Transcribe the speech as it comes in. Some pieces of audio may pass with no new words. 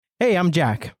Hey, I'm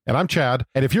Jack. And I'm Chad.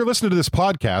 And if you're listening to this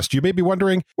podcast, you may be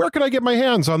wondering, where can I get my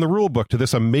hands on the rulebook to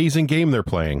this amazing game they're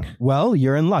playing? Well,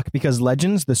 you're in luck because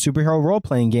Legends, the superhero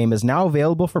role-playing game, is now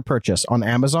available for purchase on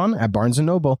Amazon, at Barnes &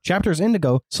 Noble, Chapters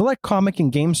Indigo, select comic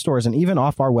and game stores, and even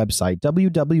off our website,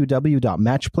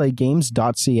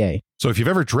 www.matchplaygames.ca. So if you've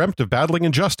ever dreamt of battling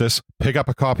injustice, pick up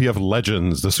a copy of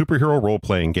Legends, the superhero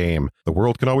role-playing game. The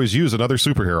world can always use another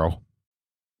superhero.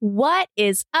 What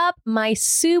is up, my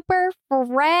super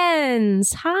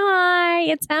friends? Hi,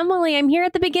 it's Emily. I'm here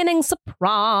at the beginning.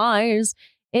 Surprise.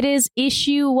 It is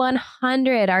issue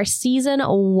 100, our season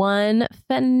 1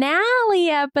 finale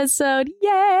episode.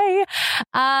 Yay.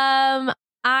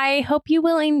 I hope you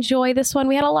will enjoy this one.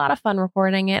 We had a lot of fun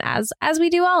recording it as we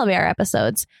do all of our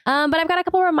episodes. But I've got a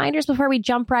couple of reminders before we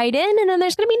jump right in, and then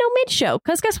there's going to be no mid-show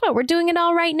because guess what? We're doing it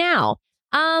all right now.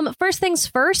 First things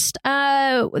first,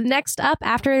 next up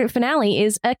after finale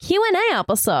is a Q&A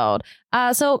episode.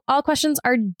 So all questions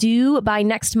are due by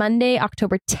next Monday,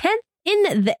 October 10th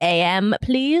in the AM,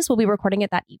 please. We'll be recording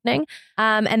it that evening.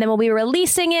 And then we'll be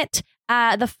releasing it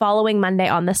the following Monday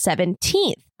on the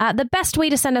 17th. The best way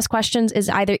to send us questions is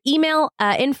either email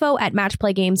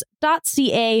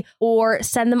info@matchplaygames.ca or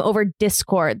send them over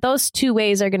Discord. Those two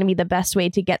ways are going to be the best way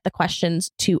to get the questions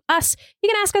to us. You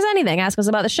can ask us anything. Ask us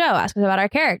about the show. Ask us about our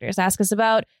characters. Ask us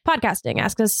about podcasting.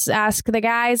 Ask the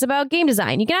guys about game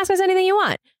design. You can ask us anything you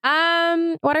want.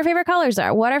 What our favorite colors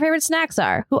are. What our favorite snacks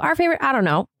are. Who our favorite, I don't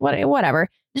know. Whatever.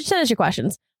 Just send us your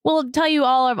questions. We'll tell you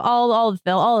all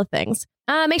the things.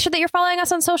 Make sure that you're following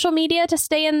us on social media to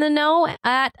stay in the know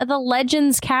at the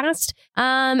Legends Cast.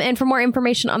 And for more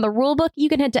information on the rulebook, you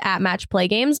can head to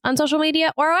 @MatchPlayGames on social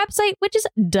media or our website, which is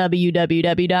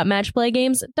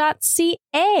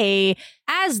www.matchplaygames.ca.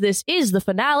 As this is the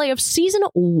finale of season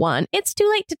 1, it's too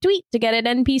late to tweet to get an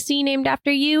NPC named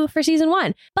after you for season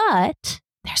 1, but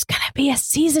there's going to be a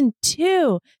season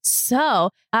 2. So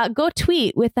go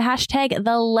tweet with the hashtag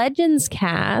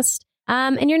 #TheLegendsCast.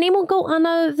 And your name will go on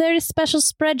a very special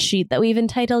spreadsheet that we've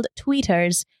entitled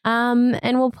Tweeters.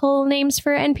 And we'll pull names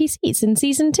for NPCs in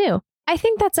season 2. I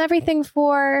think that's everything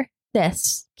for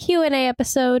this Q&A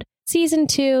episode, season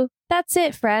 2. That's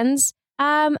it, friends.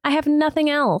 I have nothing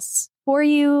else for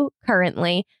you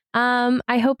currently.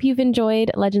 I hope you've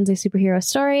enjoyed Legends: A Superhero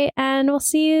Story, and we'll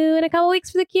see you in a couple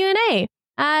weeks for the Q&A.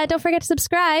 Don't forget to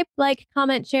subscribe, like,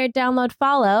 comment, share, download,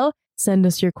 follow, send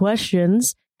us your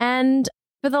questions, and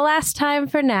for the last time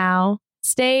for now,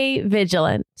 stay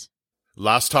vigilant.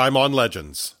 Last time on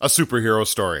Legends, a superhero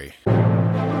story.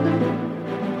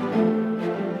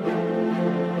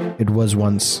 It was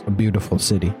once a beautiful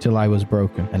city, till I was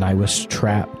broken, and I was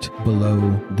trapped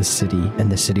below the city,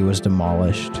 and the city was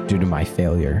demolished due to my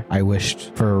failure. I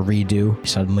wished for a redo.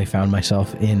 Suddenly found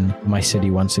myself in my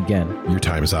city once again. Your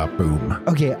time's up, boom.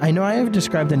 Okay, I know I have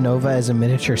described the Nova as a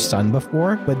miniature sun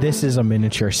before, but this is a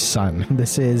miniature sun.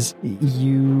 This is,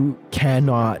 you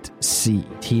cannot see.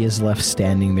 He is left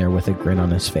standing there with a grin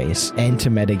on his face. And to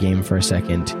metagame for a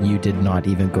second, you did not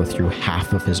even go through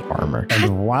half of his armor.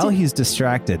 And while he's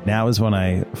distracted, now is when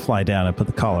I fly down and put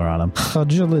the collar on him.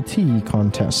 Agility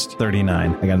contest.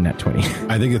 39. I got a net 20.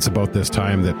 I think it's about this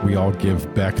time that we all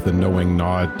give Beck the knowing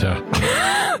nod to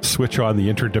switch on the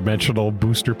interdimensional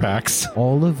booster packs.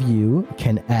 All of you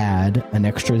can add an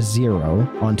extra 0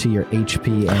 onto your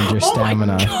HP and your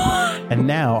stamina. And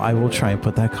now I will try and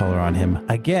put that collar on him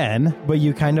again. But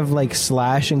you kind of like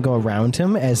slash and go around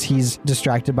him as he's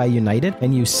distracted by United,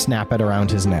 and you snap it around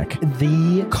his neck.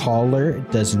 The collar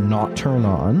does not turn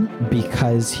on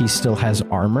because he still has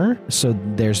armor, so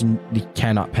he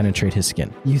cannot penetrate his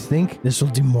skin. You think this will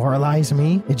demoralize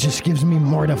me? It just gives me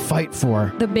more to fight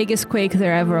for. The biggest quake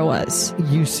there ever was.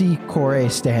 You see Kore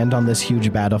stand on this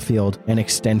huge battlefield and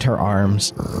extend her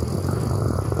arms.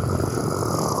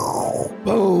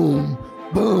 Boom,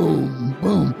 boom,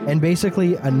 boom. And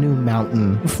basically a new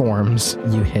mountain forms.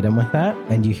 You hit him with that,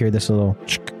 and you hear this little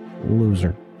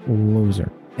loser.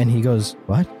 And he goes,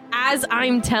 what? As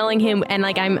I'm telling him, and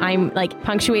like I'm like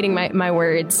punctuating my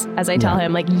words as I tell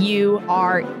him, like, you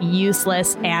are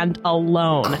useless and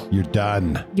alone. You're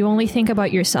done. You only think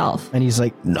about yourself. And he's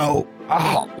like, no,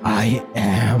 I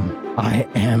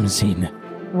am Zenith.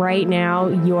 Right now,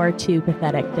 you're too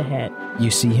pathetic to hit. You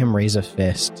see him raise a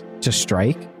fist to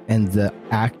strike, and the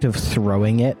act of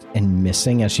throwing it and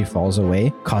missing as she falls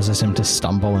away causes him to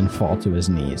stumble and fall to his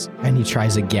knees. And he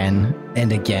tries again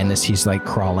and again as he's like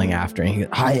crawling after, and he goes,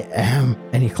 I am,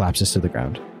 and he collapses to the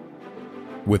ground.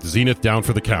 With Zenith down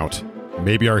for the count,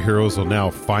 maybe our heroes will now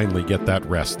finally get that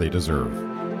rest they deserve.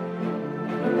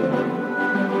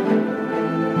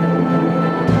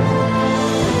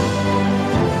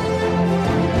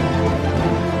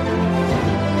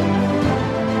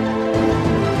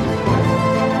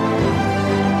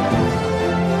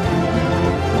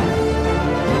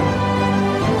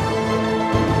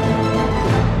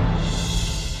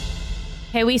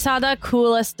 Okay, we saw the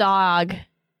coolest dog.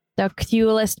 The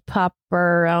coolest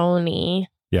pepperoni.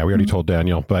 Yeah, we already told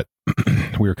Daniel, but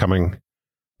we were coming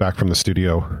back from the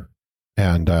studio,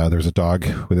 and there's a dog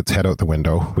with its head out the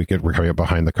window. We're coming up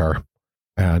behind the car,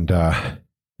 and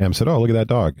Em said, "Oh, look at that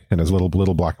dog," and his little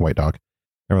black and white dog.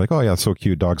 And we're like, "Oh yeah, it's so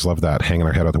cute. Dogs love that, hanging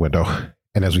their head out the window."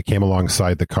 And as we came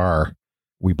alongside the car,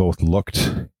 we both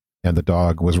looked, and the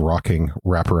dog was rocking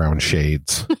wraparound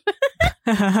shades.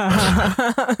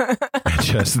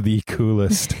 Just the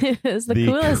coolest. It's the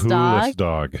coolest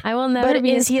dog. I will never But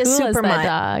be is as he a cool as super that mutt?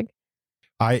 dog.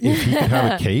 If he could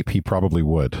have a cape, he probably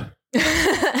would.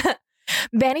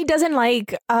 Benny doesn't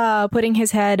like putting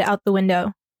his head out the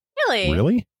window. Really?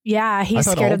 Really? Yeah, I he's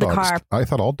thought scared all of the dogs- car. I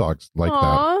thought all dogs like that.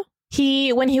 Aw.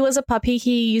 When he was a puppy,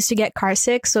 he used to get car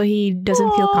sick, so he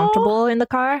doesn't feel Aw. comfortable in the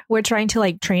car. We're trying to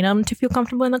like train him to feel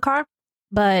comfortable in the car,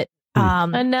 but A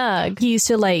nug. he used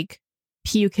to like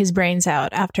puke his brains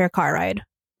out after a car ride.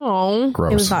 Oh,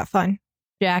 Gross. It was not fun.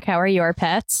 Jack, how are your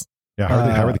pets? Yeah,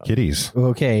 how are the kitties?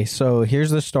 Okay, so here's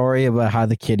the story about how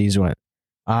the kitties went.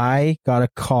 I got a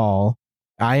call.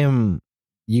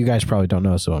 You guys probably don't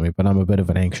know this about me, but I'm a bit of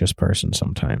an anxious person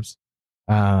sometimes.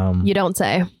 You don't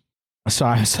say. So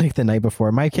I was like the night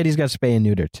before, my kitties got spay and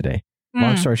neutered today.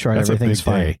 Long story short, That's a everything's big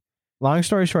fine. day. Long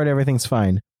story short, everything's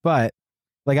fine. But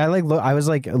like I was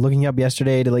like looking up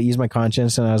yesterday to like ease my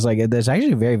conscience, and I was like, there's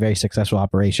actually a very, very successful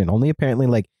operation. Only apparently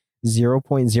like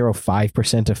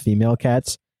 0.05% of female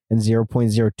cats and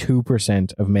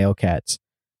 0.02% of male cats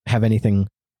have anything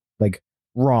like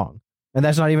wrong. And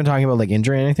that's not even talking about like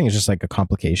injury or anything. It's just like a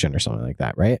complication or something like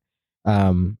that, right?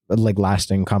 Like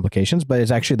lasting complications, but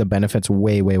it's actually the benefits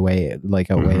way like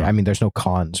outweigh. Mhm. I mean, there's no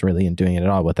cons really in doing it at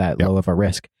all with that low of a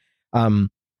risk.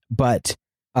 But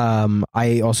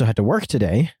I also had to work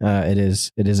today. It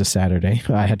is a Saturday.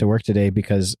 I had to work today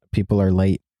because people are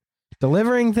late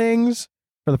delivering things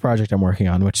for the project I'm working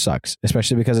on, which sucks,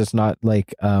 especially because it's not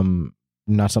like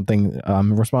not something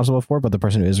I'm responsible for, but the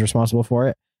person who is responsible for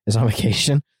it is on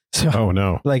vacation. So Oh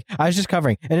no. like I was just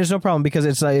covering, and it's no problem because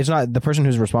it's not the person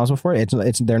who's responsible for it.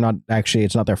 It's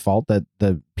not their fault that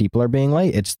the people are being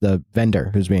late. It's the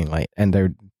vendor who's being late, and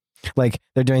they're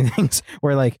doing things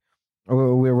where like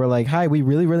we were like, hi, we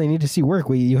really need to see work.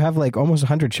 You have like almost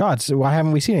 100 shots. Why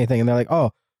haven't we seen anything? And they're like,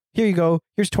 oh, here you go.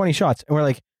 Here's 20 shots. And we're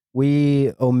like,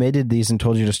 we omitted these and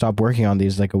told you to stop working on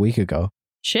these like a week ago.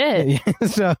 Shit.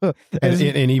 So And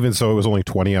even so, it was only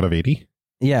 20 out of 80?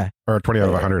 yeah, Or 20 out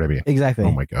of 100, I mean. exactly.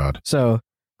 Oh my God. So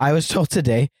I was told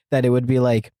today that it would be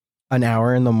like an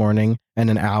hour in the morning and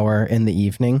an hour in the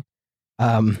evening.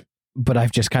 But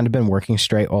I've just kind of been working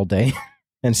straight all day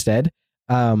instead.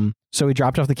 So we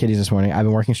dropped off the kitties this morning. I've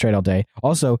been working straight all day.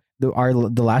 Also, the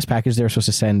last package they were supposed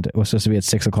to send was supposed to be at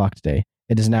 6 o'clock today.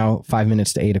 It is now 5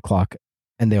 minutes to 8 o'clock,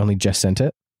 and they only just sent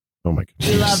it. Oh my God.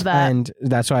 We love that. And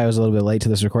that's why I was a little bit late to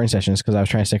this recording session, is because I was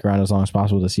trying to stick around as long as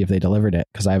possible to see if they delivered it,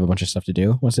 because I have a bunch of stuff to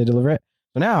do once they deliver it.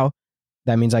 So now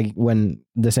that means when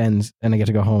this ends and I get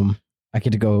to go home, I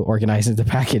get to go organize the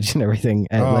package and everything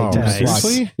at like 10 o'clock.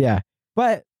 seriously? Yeah.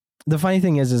 But the funny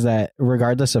thing is that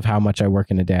regardless of how much I work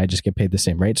in a day, I just get paid the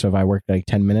same rate. So if I work like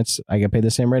 10 minutes, I get paid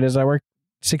the same rate as I work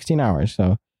 16 hours.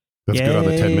 So That's good on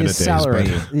the 10-minute days. salary.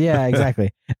 But Yeah, exactly.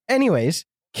 Anyways,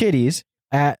 kitties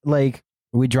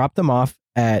we dropped them off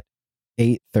at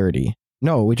 8:30.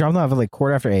 No, we dropped them off at like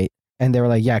 8:15, and they were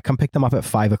like, yeah, come pick them up at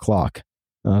 5 o'clock.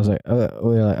 And I was like, we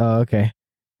were like, oh, okay.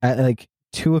 At like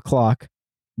 2 o'clock,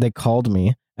 they called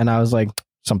me, and I was like,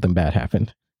 something bad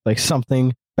happened. Like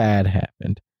something bad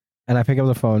happened. And I pick up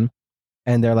the phone,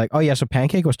 and they're like, oh yeah, so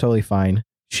Pancake was totally fine.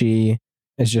 She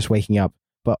is just waking up.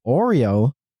 But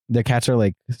Oreo, the cats are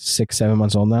like 6-7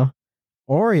 months old now.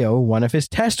 Oreo, one of his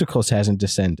testicles hasn't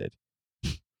descended.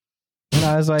 And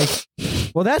I was like,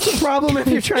 well, that's a problem if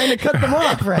you're trying to cut them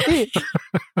off, right?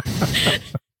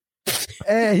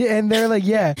 And they're like,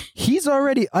 yeah, he's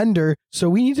already under, so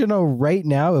we need to know right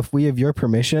now if we have your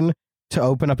permission to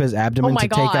open up his abdomen Oh my to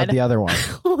take out God. the other one.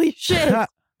 Holy shit.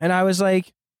 And I was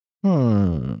like,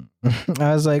 I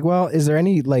was like, well, is there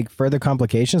any like further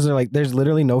complications? They're like, there's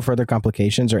literally no further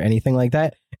complications or anything like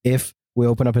that if we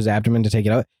open up his abdomen to take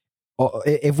it out.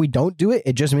 If we don't do it,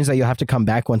 it just means that you'll have to come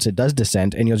back once it does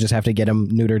descend, and you'll just have to get him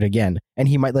neutered again. And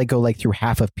he might like go like through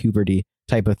half of puberty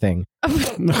type of thing.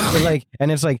 Like,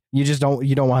 and it's like, you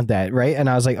don't want that, right? And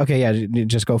I was like, okay, yeah,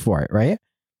 just go for it, right?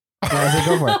 And I was like,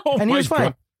 go for it. Oh And he my was fine.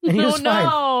 God. And he Oh, was fine.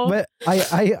 no. But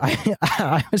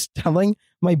I was telling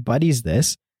my buddies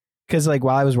this because like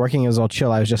while I was working, it was all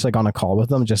chill. I was just like on a call with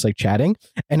them, just like chatting.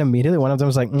 And immediately one of them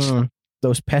was like,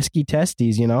 those pesky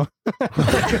testes, you know.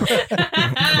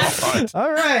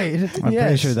 All right. I'm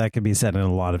pretty sure that could be said in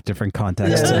a lot of different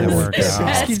contexts. Yeah. And it works out.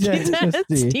 Pesky Pesky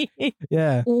testy.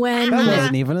 Yeah. When That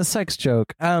wasn't even a sex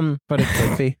joke, but it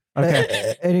could be.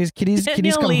 Okay. And his kitties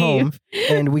He'll come leave. home,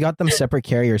 and we got them separate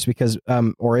carriers because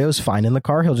Oreo's fine in the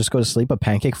car. He'll just go to sleep, but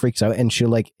Pancake freaks out, and she's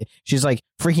like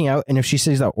freaking out. And if she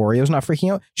sees that Oreo's not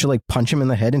freaking out, she'll like punch him in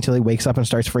the head until he wakes up and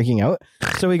starts freaking out.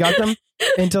 So we got them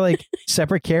into like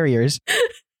separate carriers,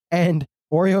 and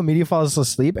Oreo immediately falls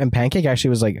asleep, and Pancake actually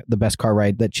was like the best car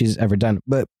ride that she's ever done.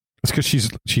 But It's because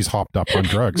she's hopped up on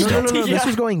drugs. no. still. This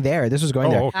was going there. This was going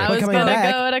there. Okay. I But was coming gonna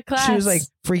back, go to class. she was like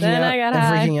freaking Then out I got and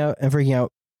high. freaking out and freaking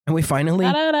out. And we finally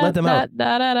let them out.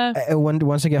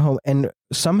 Once I get home, and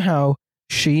somehow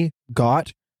she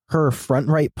got her front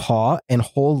right paw and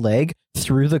whole leg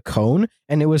through the cone,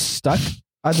 and it was stuck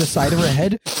on the side of her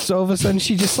head. So all of a sudden,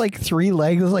 she just like 3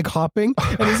 legs like hopping,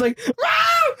 and it's like,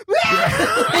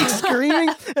 like screaming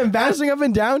and bouncing up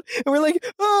and down. And we're like,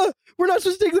 oh, we're not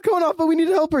supposed to take the cone off, but we need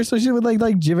to help her. So she would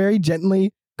like very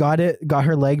gently got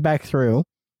her leg back through.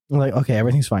 I'm like, okay,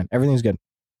 everything's fine, everything's good.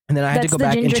 And then I had That's to go the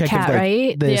back and ginger check cat, if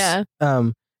right? this,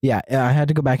 Yeah. I had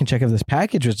to go back and check if this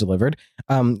package was delivered.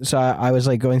 So I was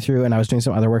like going through and I was doing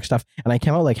some other work stuff, and I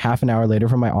came out like half an hour later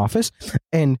from my office,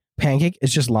 and Pancake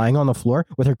is just lying on the floor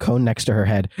with her cone next to her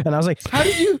head. And I was like, how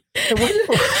did you?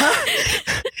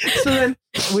 So then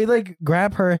we like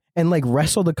grab her and like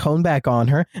wrestle the cone back on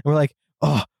her, and we're like,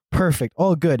 oh, perfect,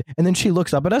 all good. And then she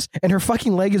looks up at us, and her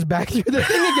fucking leg is back through the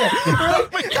thing again.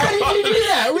 We're like, how did you do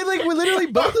that? We're literally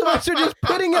both of us are just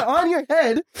putting it on your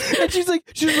head, and she looks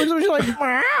at me, she's like,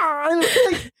 and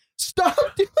we're like, stop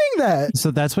doing that.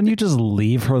 So that's when you just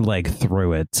leave her leg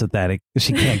through it so that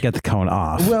she can't get the cone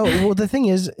off. Well, the thing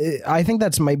is, I think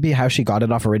that's might be how she got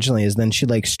it off originally. Is then she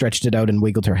like stretched it out and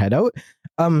wiggled her head out.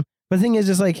 But the thing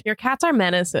is like, Your cats are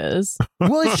menaces.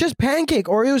 well, it's just Pancake.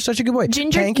 Oreo is such a good boy.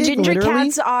 Pancake, Ginger literally-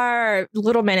 cats are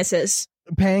little menaces.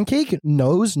 Pancake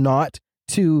knows not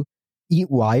to eat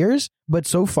wires, but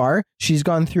so far she's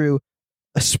gone through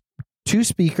 2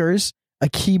 speakers, a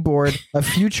keyboard, a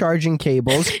few charging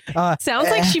cables. Sounds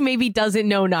like she maybe doesn't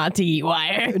know not to eat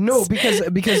wires. No, because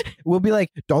we'll be like,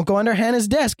 don't go under Hannah's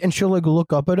desk, and she'll like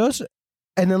look up at us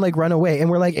and then like run away. And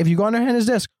we're like, if you go under Hannah's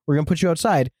desk, we're gonna put you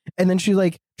outside. And then she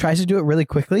like tries to do it really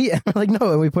quickly, and we're like,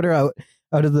 no, and we put her out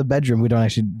of the bedroom. We don't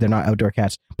actually, they're not outdoor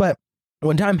cats. But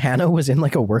one time Hannah was in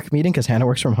like a work meeting because Hannah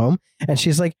works from home, and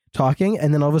she's like talking,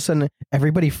 and then all of a sudden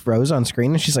everybody froze on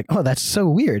screen, and she's like, oh, that's so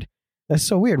weird. That's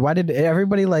so weird. Why did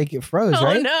everybody like froze, Oh,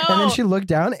 right? no. And then she looked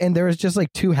down, and there was just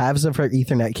like 2 halves of her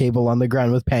Ethernet cable on the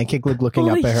ground with Pancake like looking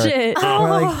Holy up at her. shit. We're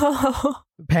like, Oh.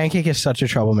 Pancake is such a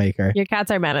troublemaker. Your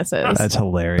cats are menaces. That's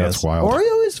hilarious. That's wild.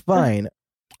 Oreo is fine.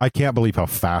 I can't believe how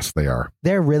fast they are.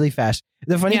 They're really fast.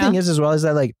 The funny Yeah. thing is, as well, is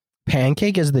that like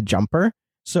Pancake is the jumper.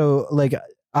 So like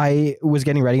I was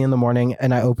getting ready in the morning,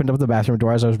 and I opened up the bathroom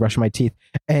door as I was brushing my teeth,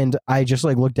 and I just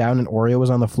like looked down, and Oreo was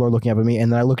on the floor looking up at me,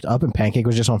 and then I looked up, and Pancake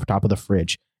was just on top of the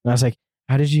fridge, and I was like,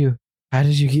 how did you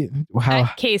get how?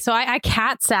 Okay, so I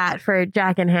cat sat for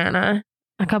Jack and Hannah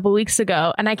a couple weeks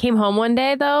ago, and I came home one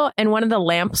day though, and one of the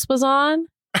lamps was on,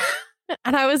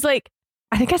 and I was like,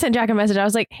 I think I sent Jack a message. I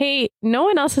was like, hey, no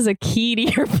one else has a key to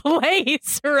your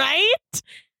place, right?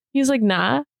 He was like,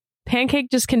 nah. Pancake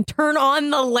just can turn on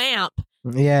the lamp.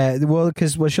 Yeah, well,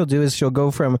 because what she'll do is she'll go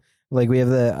from like we have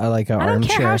the like an I don't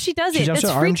armchair. care how she does She it. jumps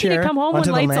It's an freaky armchair to come home when onto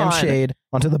the lights on. lampshade,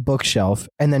 onto the bookshelf,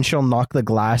 and then she'll knock the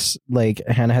glass. Like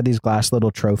Hannah had these glass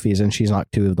little trophies, and she's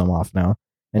knocked 2 of them off now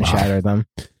and Wow. shattered them.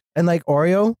 And like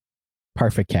Oreo,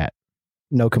 perfect cat,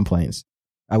 no complaints.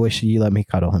 I wish you let me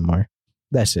cuddle him more.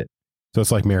 That's it. So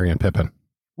it's like Mary and Pippin.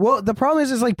 Well, the problem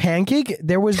is like Pancake.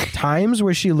 There was times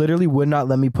where she literally would not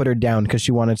let me put her down because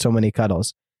she wanted so many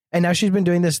cuddles. And now she's been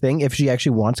doing this thing. If she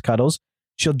actually wants cuddles,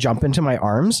 she'll jump into my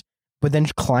arms, but then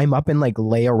climb up and like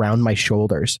lay around my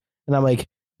shoulders. And I'm like,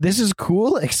 this is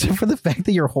cool, except for the fact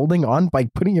that you're holding on by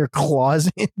putting your claws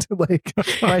into like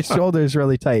my shoulders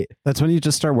really tight. That's when you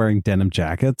just start wearing denim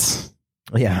jackets.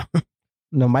 Yeah.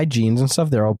 No, my jeans and stuff,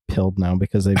 they're all pilled now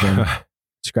because they've been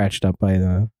scratched up by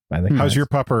the How's cats. your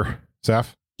pupper,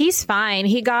 Zeph? He's fine.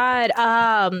 He got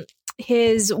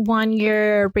his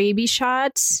 1-year baby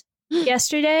shots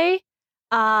yesterday.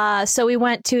 So we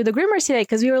went to the groomers today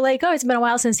because we were like, oh, it's been a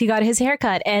while since he got his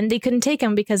haircut, and they couldn't take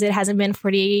him because it hasn't been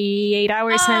 48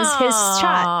 hours since his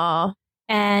shot. Aw.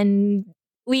 And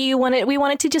we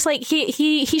wanted to just like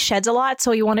he sheds a lot,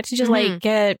 so we wanted to just like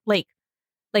get like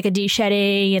a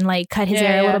de-shedding and like cut his Yeah,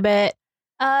 hair yeah. a little bit.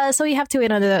 So we have to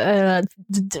wait on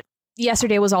the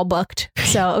yesterday was all booked,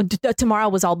 so tomorrow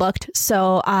was all booked,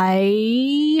 so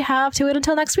I have to wait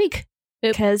until next week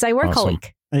because I work all Awesome.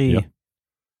 week. Hey, Yep.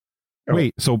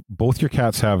 Wait, so both your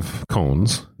cats have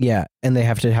cones? Yeah, and they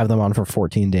have to have them on for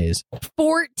 14 days.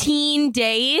 14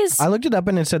 days? I looked it up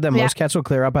and it said that most cats will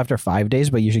clear up after 5 days,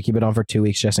 but you should keep it on for 2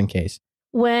 weeks just in case.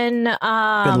 When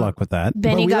Good luck with that.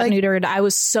 Benny But we got neutered, I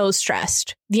was so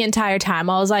stressed the entire time.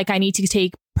 I was like, I need to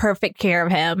take perfect care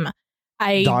of him.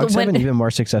 Dogs have an even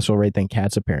more successful rate than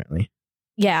cats, apparently.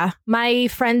 Yeah, my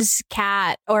friend's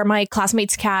cat or my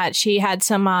classmate's cat, she had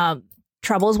some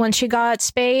troubles when she got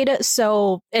spayed.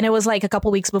 So, and it was like a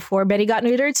couple weeks before Betty got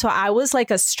neutered. So I was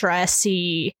like a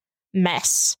stressy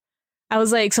mess. I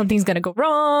was like, something's gonna go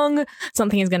wrong.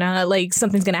 Something's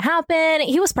gonna happen.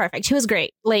 He was perfect. He was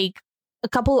great. Like a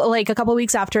couple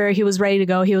weeks after he was ready to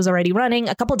go, he was already running.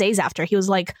 A couple days after, he was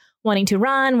like wanting to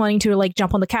run, wanting to like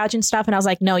jump on the couch and stuff. And I was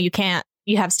like, no, you can't.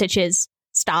 You have stitches.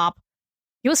 Stop.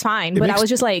 He was fine, but I was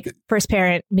just like first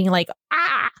parent being like,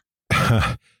 ah.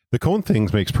 The cone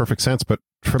things makes perfect sense, but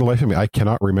for the life of me, I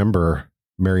cannot remember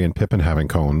Mary and Pippin having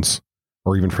cones,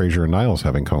 or even Fraser and Niles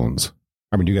having cones.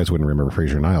 I mean, you guys wouldn't remember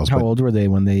Fraser and Niles. How but, old were they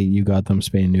when you got them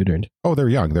spayed and neutered? Oh, they're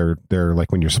young. They're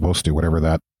like when you're supposed to, whatever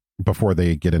that, before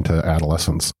they get into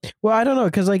adolescence. Well, I don't know,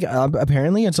 because like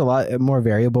apparently it's a lot more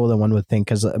variable than one would think.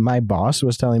 Because my boss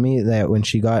was telling me that when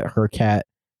she got her cat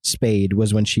spayed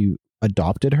was when she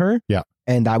adopted her. Yeah.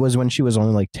 And that was when she was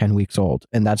only like 10 weeks old.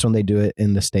 And that's when they do it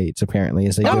in the States, apparently.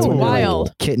 Is they do it when they're, like,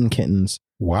 wild. kittens.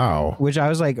 Wow. Which I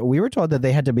was like, we were told that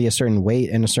they had to be a certain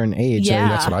weight and a certain age. Yeah.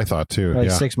 That's what I thought too. Like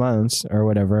Yeah. 6 months or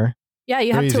whatever. Yeah,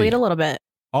 you have Crazy. to wait a little bit.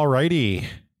 Alrighty.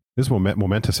 This is a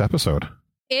momentous episode.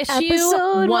 Issue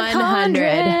Episode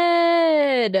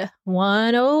 100.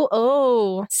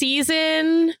 100.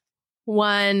 Season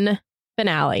 1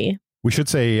 finale. We should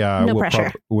say No we'll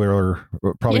pressure. we'll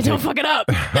probably Yeah, don't fuck it up.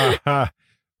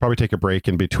 probably take a break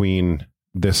in between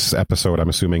this episode, I'm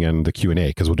assuming, and the Q&A,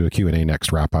 because we'll do a Q&A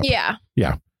next wrap up. Yeah.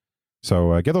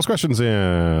 So get those questions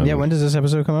in. Yeah, when does this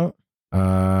episode come out?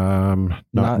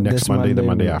 Not next this Monday, the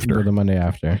Monday but after. the Monday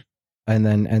after. And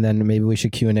then maybe we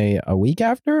should Q&A a week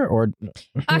after, or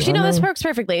Actually, no, I this don't know. works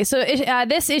perfectly. So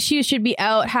this issue should be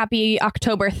out happy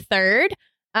October 3rd.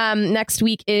 Next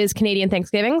week is Canadian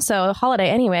Thanksgiving, so holiday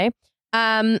anyway.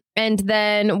 And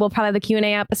then we'll probably have the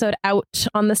Q&A episode out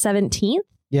on the 17th.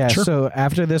 Yeah, Sure. so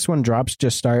after this one drops,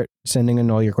 just start sending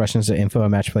in all your questions to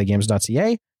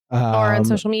info@matchplaygames.ca. Or on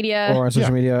social media. Or on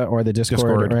social media, or the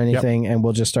Discord, or Yep. anything, and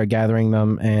we'll just start gathering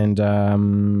them, and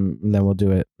then we'll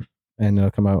do it, and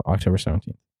it'll come out October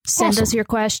 17th. Send Awesome. us your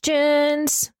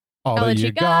questions. All All that that you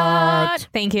you got. got.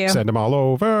 Thank you. Send them all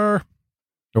over.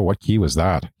 Oh, what key was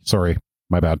that? Sorry,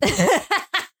 my bad.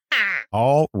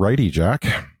 All righty, Jack.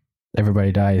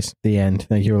 Everybody dies. The end.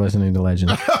 Thank you for listening to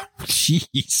Legend.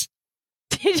 Jeez.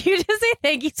 Did you just say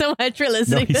thank you so much for No,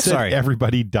 listening? he to said Sorry.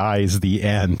 everybody dies. The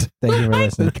end. Thank you for my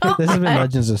listening. God. This has been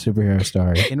Legends of Superhero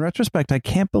Story. In retrospect, I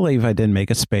can't believe I didn't make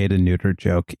a spayed and neuter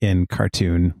joke in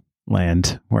cartoon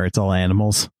land where it's all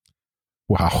animals.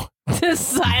 Wow. The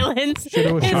silence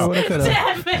Shoulda, is woulda, coulda.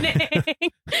 deafening.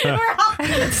 We're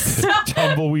all so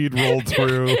Tumbleweed rolled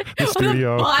through the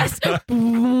studio.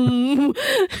 Boom.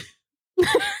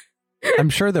 I'm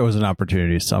sure there was an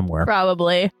opportunity somewhere.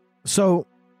 Probably. So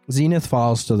Zenith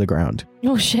falls to the ground.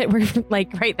 Oh shit, we're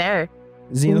like right there.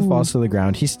 Zenith Ooh. falls to the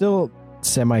ground. He's still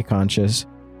semi-conscious,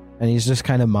 and he's just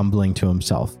kind of mumbling to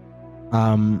himself.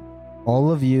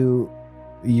 All of you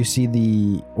see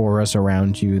the auras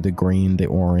around you, the green, the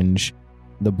orange,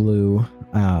 the blue,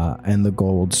 and the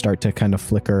gold start to kind of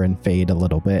flicker and fade a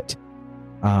little bit.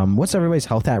 What's everybody's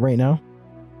health at right now?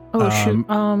 Oh, shoot.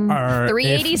 Are-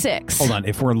 386. Hold on.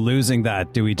 If we're losing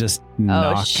that, do we just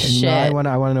knock shit. No, I want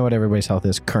to know what everybody's health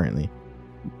is currently.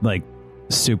 like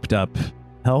souped up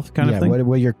health kind yeah, of thing?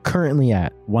 what you're currently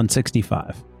at.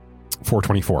 165.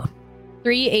 424.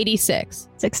 386.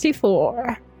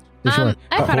 64. Just one.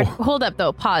 I've got to Oh. hold up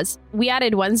though. Pause. We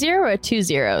added 1 0 or 2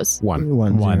 zeros. One.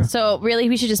 One. zero. So really,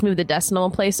 we should just move the decimal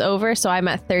place over. So I'm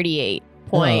at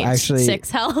 38.6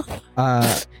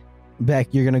 health. Beck,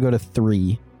 you're gonna go to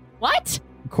 3. What?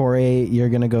 Corey, you're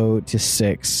gonna go to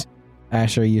 6.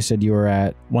 Asher, you said you were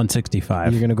at.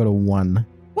 165. You're gonna go to 1.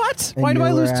 What? And Why do I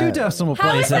you lose were 2 at- decimal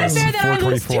How is places? that fair that I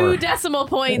lose 424. 2 decimal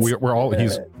points? We're all And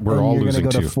you're losing gonna go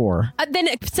two. to 4. Then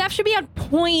Steph should be on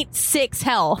 0.6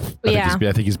 health. Yeah.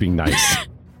 I think he's being nice.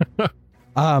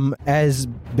 As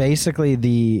basically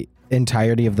the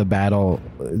entirety of the battle,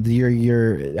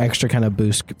 your extra kind of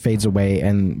boost fades away,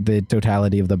 and the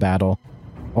totality of the battle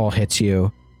all hits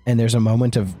you, and there's a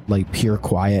moment of like pure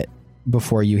quiet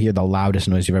before you hear the loudest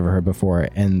noise you've ever heard before,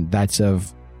 and that's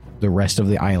of the rest of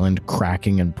the island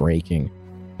cracking and breaking,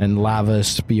 and lava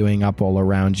spewing up all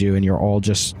around you, and you're all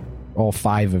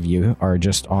 5 of you are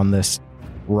just on this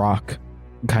rock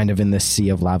kind of in this sea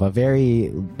of lava.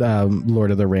 Very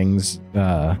Lord of the Rings,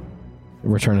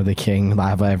 Return of the King,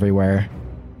 lava everywhere.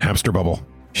 Hamster bubble.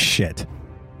 Shit.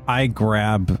 I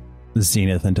grab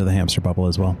Zenith into the hamster bubble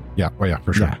as well. Yeah. Oh, yeah,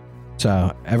 for sure. Yeah.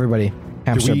 So everybody,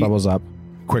 hamster bubbles up.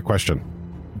 Quick question.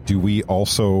 Do we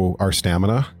also, our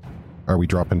stamina, are we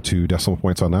dropping 2 decimal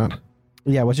points on that?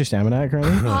 Yeah, what's your stamina at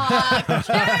currently?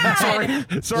 Sorry. Chad,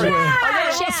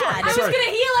 I was going to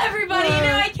heal everybody.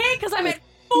 Now I can't because I'm at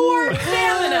 4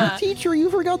 stamina. Teacher, you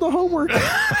forgot the homework.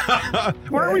 Why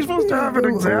are we supposed to have an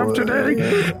exam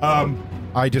today?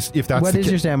 I just, if that's What is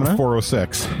your stamina?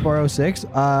 406. 406.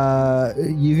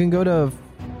 You can go to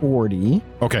 40.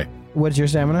 Okay. What's your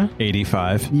stamina?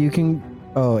 85. You can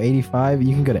 85.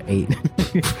 You can go to 8.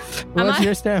 What's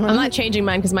your stamina? I'm not changing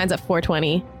mine because mine's at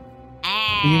 420.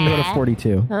 You can go to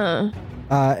 42.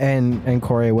 And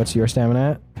Corey, what's your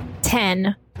stamina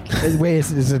 10. at? Wait,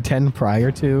 is it 10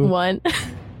 prior to? 1.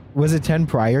 Was it 10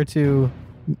 prior to?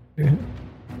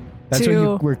 That's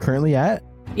what we're currently at?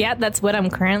 Yeah, that's what I'm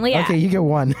currently at. Okay, you get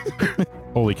 1.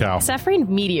 Holy cow.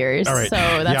 Suffering meteors, All right. so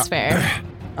that's fair.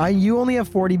 You only have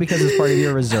 40 because it's part of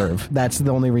your reserve. That's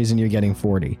the only reason you're getting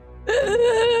 40.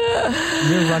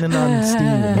 You're running on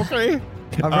steam. Okay.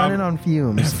 I'm running on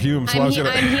fumes. Fumes. Well,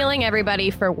 I'm healing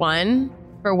everybody for 1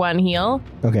 heal.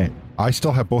 Okay. I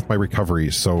still have both my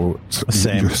recoveries, so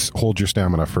Same. you just hold your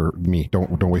stamina for me.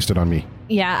 Don't waste it on me.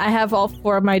 Yeah, I have all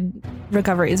 4 of my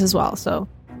recoveries as well, so.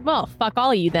 Well, fuck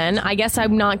all you then. I guess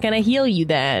I'm not going to heal you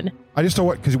then. I just don't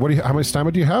want, because how much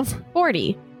stamina do you have?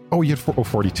 40. Oh, you had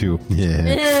 42.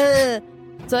 Yeah.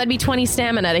 So that'd be 20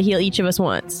 stamina to heal each of us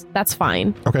once. That's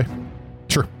fine. Okay.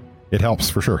 Sure. It helps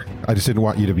for sure. I just didn't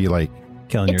want you to be like,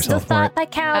 Killing It's the yourself for thought it.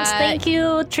 that counts. Thank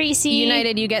you, Tracy.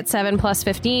 United, you get 7 plus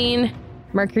 15.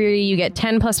 Mercury, you get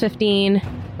 10 plus 15.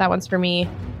 That one's for me.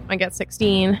 I get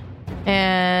 16.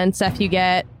 And Seth, you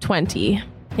get 20.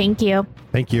 Thank you.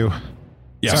 thank you.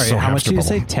 Yeah, Sorry, so how much hamster did you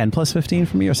bubble. say? 10 plus 15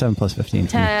 for me or 7 plus 15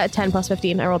 for me? 10 plus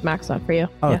 15. I rolled max out for you.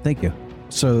 Oh, Yeah. thank you.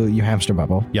 So you hamster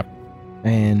bubble. Yep.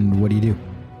 And what do you do?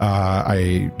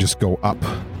 I just go up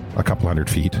a couple hundred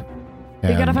feet. We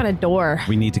gotta and- find a door.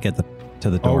 We need to get to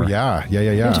the door. Oh, yeah. We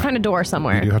have to find a door We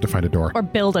somewhere. do have to find a door. Or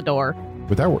build a door.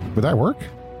 Would that work?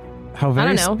 How I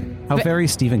very, don't know. How very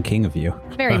Stephen King of you.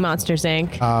 Very Monsters,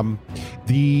 Inc.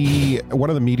 One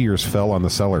of the meteors fell on the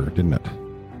cellar, didn't it?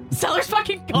 Cellar's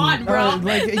fucking gone, bro.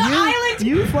 Like, the island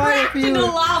you fly cracked into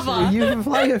lava. You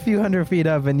fly a few hundred feet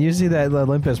up, and you see that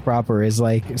Olympus proper is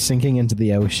like sinking into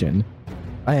the ocean.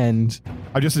 And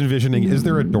I'm just envisioning, is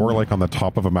there a door like on the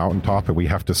top of a mountaintop and we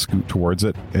have to scoot towards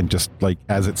it and just like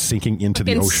as it's sinking into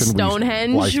the In ocean,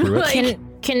 Stonehenge, we fly through it?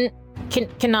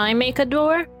 like- Can I make a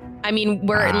door? I mean,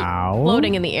 we're Ow.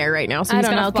 floating in the air right now, so I he's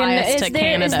don't gonna know. fly us to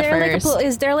Canada first.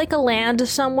 Is there like a land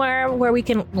somewhere where we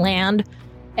can land?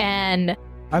 And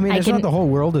I mean, I it's not can- the whole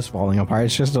world is falling apart.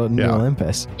 It's just a new Yeah.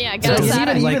 Olympus. Yeah, So get us out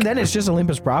of even then, it's just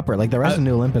Olympus proper. Like the rest of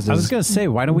New Olympus is. I was going to say,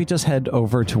 why don't we just head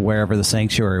over to wherever the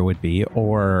sanctuary would be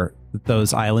or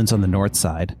those islands on the north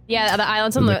side? Yeah, the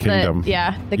islands on The the kingdom.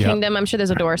 the kingdom. I'm sure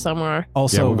there's a door somewhere.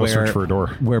 Also, Yeah, we'll go where, search for a door.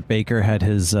 where Baker had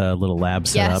his little lab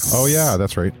set Yes. up. Oh, yeah,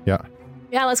 that's right. Yeah.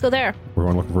 yeah, let's go there. We're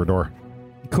going looking for a door.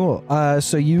 Cool.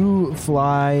 So you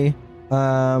fly.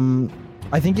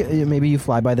 I think maybe you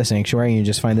fly by the sanctuary and you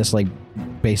just find this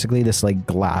basically this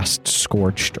glassed,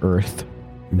 scorched earth,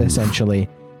 essentially.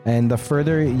 And the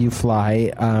further you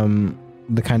fly,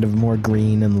 the kind of more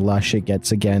green and lush it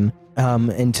gets again,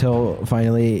 until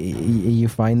finally you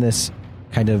find this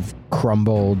kind of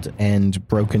crumbled and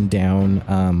broken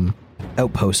down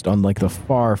outpost on the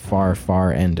far, far,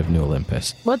 far end of New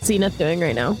Olympus. What's Zenith doing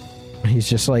right now? He's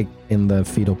just in the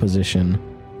fetal position,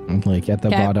 at the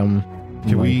Okay. bottom.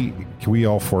 Can we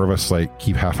all 4 of us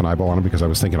keep half an eyeball on him? Because I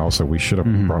was thinking also we should have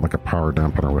Mhm. brought a power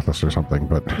dampener with us or something.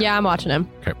 But Yeah, I'm watching him.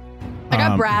 Okay. I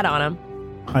got Um, Brad on him,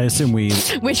 I assume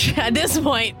which at this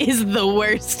point is the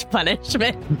worst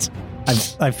punishment.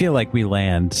 I feel like we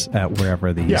land at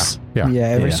wherever these. yeah,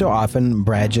 Every Yeah. so often,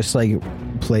 Brad just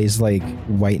plays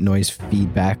white noise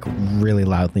feedback really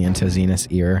loudly into Zenith's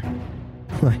ear,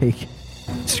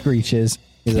 screeches.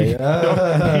 He's like,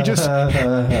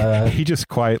 he just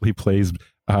quietly plays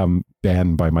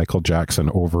 "Ben" by Michael Jackson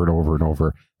over and over and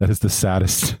over. That is the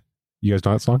saddest. You guys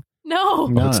know that song? No.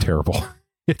 No. Oh, it's terrible.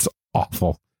 It's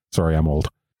awful. Sorry, I'm old.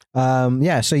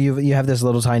 So you have this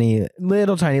little tiny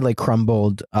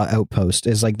crumbled outpost.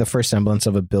 Is the first semblance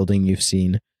of a building you've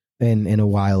seen in a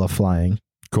while of flying.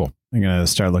 I'm going to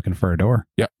start looking for a door.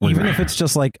 Yeah, Even if it's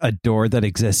just a door that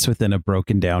exists within a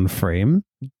broken down frame.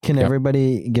 Can Yep.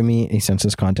 everybody give me a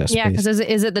census contest? Yeah, please? because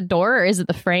is it the door or is it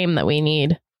the frame that we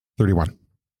need? 31.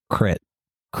 Crit.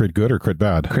 Crit good or crit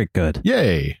bad? Crit good.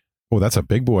 Yay! Oh, that's a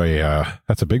big boy.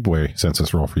 That's a big boy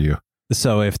census roll for you.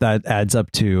 So if that adds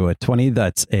up to a 20,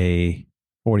 that's a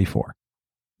 44.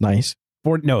 Nice.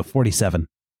 47.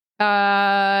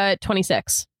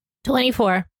 26.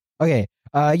 24. Okay.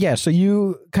 Yeah. So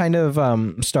you kind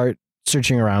of start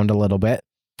searching around a little bit.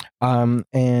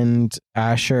 And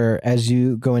Asher, as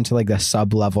you go into like the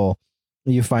sub level,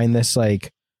 you find this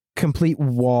like complete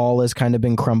wall has kind of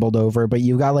been crumbled over, but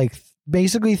you got like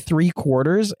basically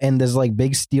 3/4, and this like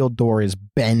big steel door is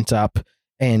bent up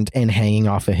and hanging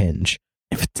off a hinge.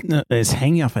 If it's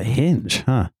hanging off a hinge,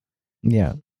 huh?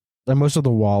 Yeah. And most of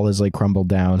the wall is like crumbled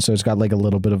down, so it's got like a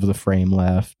little bit of the frame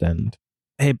left. And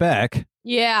Hey, Beck,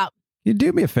 Yeah. you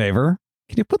do me a favor.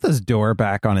 Can you put this door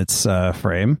back on its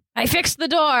frame? I fixed the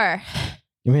door.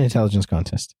 give me an intelligence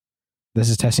contest. This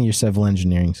is testing your civil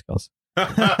engineering skills.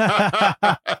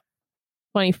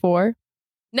 24.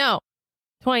 No.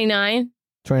 29.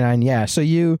 29. Yeah. So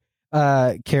you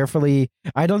carefully,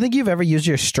 I don't think you've ever used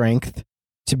your strength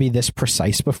to be this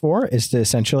precise before, is to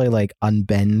essentially like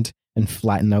unbend and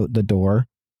flatten out the door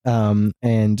and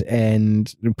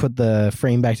put the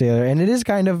frame back together. And it is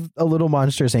kind of a little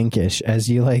Monsters Inc-ish as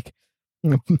you like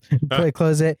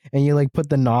close it and you like put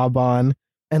the knob on,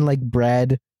 and like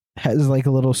Brad has like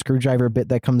a little screwdriver bit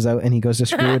that comes out and he goes to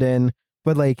screw it in,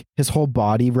 but like his whole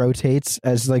body rotates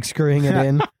as like screwing it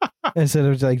in instead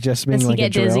of like just being Does he like get a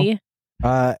drill. dizzy?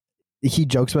 He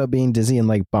jokes about being dizzy and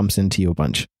like bumps into you a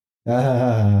bunch.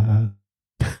 I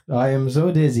am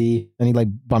so dizzy. And he like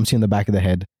bumps you in the back of the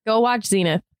head. Go watch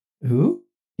Zenith. Who?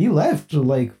 He left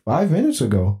like 5 minutes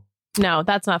ago. No,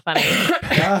 that's not funny.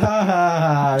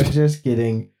 Just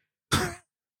kidding.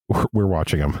 We're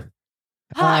watching him.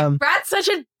 Brad's such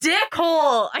a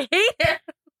dickhole. I hate it.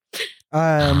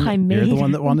 I made You're the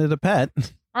one that wanted a pet.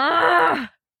 Ah.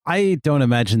 I don't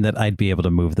imagine that I'd be able to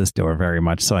move this door very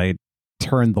much, so I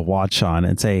turn the watch on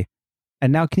and say,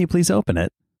 and now can you please open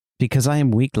it? Because I am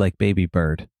weak like baby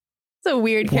bird. It's a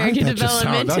weird Why did character that just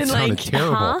sound- development. that and sounded like,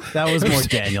 terrible. huh? That was more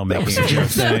Daniel making a joke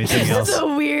than anything That's else.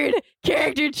 a weird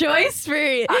character choice for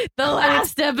the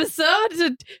last episode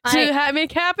to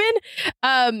make happen.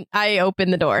 I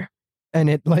opened the door. And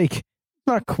it like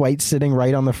not quite sitting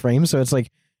right on the frame, so it's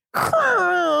like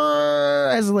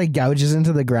as it like gouges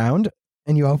into the ground,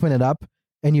 and you open it up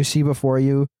and you see before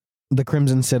you the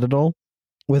Crimson Citadel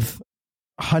with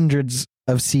hundreds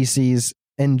of CCs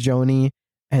and Joni,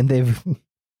 and they've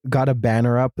got a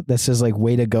banner up that says like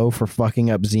 "Way to go for fucking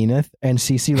up Zenith," and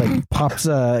CC like pops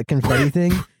a confetti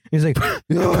thing. He's like,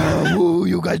 "Yeah, woo,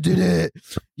 you guys did it.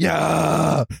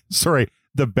 Yeah." Sorry,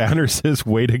 the banner says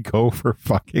 "Way to go for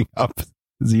fucking up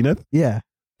Zenith." Yeah.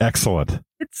 Excellent.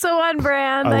 It's so on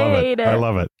brand. I I, love hate it. I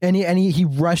love it. And he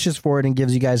rushes forward and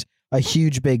gives you guys a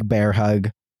huge big bear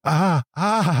hug. Okay,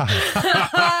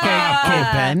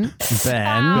 Ben.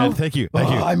 Ben, thank you. Thank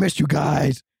you. I missed you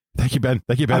guys. Thank you, Ben.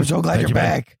 Thank you, Ben. I'm so glad Thank you're you, Ben.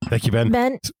 back. Thank you, Ben.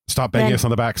 Ben. Stop banging Ben. us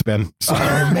on the backs, Ben. Oh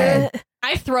man.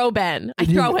 I throw Ben. I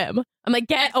throw him. I'm like,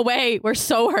 get away. We're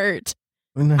so hurt.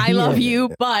 I love you,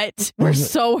 but we're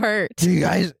so hurt. Do you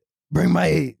guys bring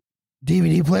my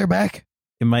DVD player back?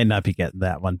 You might not be getting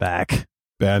that one back.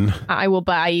 Ben. I will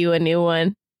buy you a new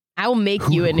one. I will make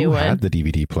you a new who one. had the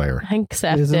DVD player? I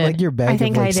accept Is it it. like your I bag of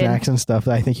think like I did. snacks and stuff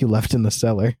that I think you left in the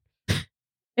cellar?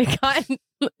 It got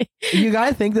You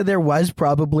gotta think that there was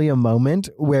probably a moment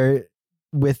where,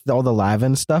 with all the lava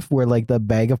and stuff, where like the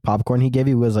bag of popcorn he gave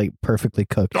you was like perfectly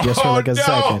cooked just for Oh, like a no!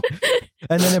 second,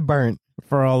 and then it burnt.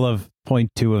 For all of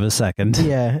 0.2 of a second.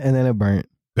 Yeah, and then it burnt.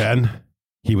 Ben,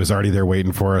 he was already there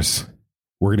waiting for us.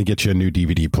 We're going to get you a new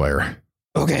DVD player.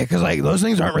 Okay, because like those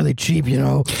things aren't really cheap, you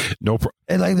know, No problem.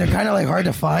 and like they're kind of like hard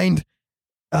to find,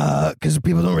 because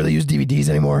people don't really use DVDs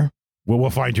anymore. We'll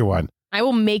find you one. I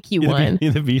will make you In the, one.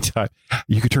 in the meantime,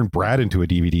 you could turn Brad into a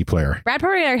DVD player. Brad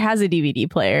probably already has a DVD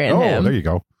player in Oh, him. there you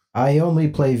go. I only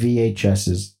play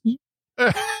VHSs.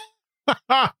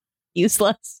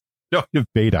 Useless. No, you have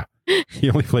beta. He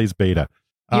only plays beta.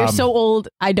 You're so old.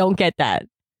 I don't get that.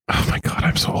 Oh my God,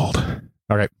 I'm so old.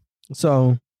 All right.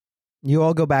 So you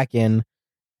all go back in,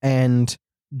 and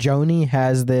Joni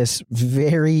has this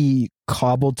very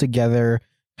cobbled together,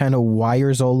 kind of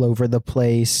wires all over the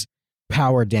place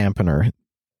power dampener.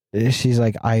 She's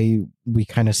like, we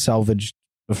kind of salvaged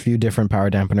a few different power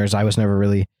dampeners. I was never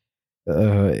really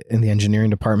in the engineering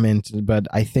department, but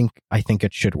I think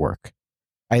it should work.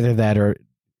 Either that or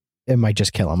it might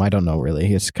just kill him. I don't know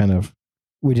really. It's kind of,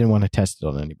 we didn't want to test it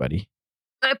on anybody.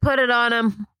 I put it on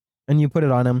him. And you put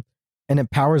it on him, and it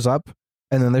powers up,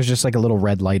 and then there's just like a little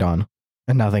red light on,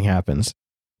 and nothing happens.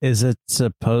 Is it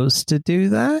supposed to do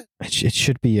that? It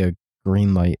should be a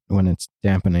green light when it's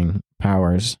dampening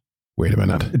powers. Wait a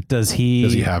minute. Does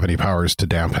he have any powers to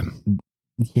dampen?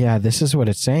 Yeah, this is what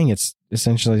it's saying. It's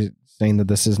essentially saying that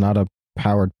this is not a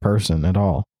powered person at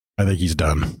all. I think he's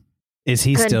done. Is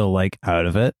he still like out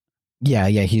of it? Yeah,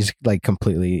 he's like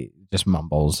completely just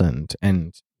mumbles and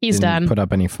He's didn't done. put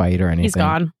up any fight or anything. He's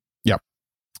gone. Yep.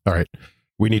 All right.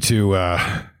 We need to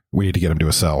get him to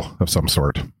a cell of some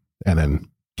sort and then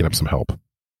get him some help.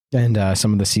 And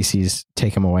some of the CCs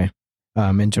take him away.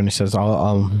 And Joni says,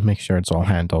 I'll make sure it's all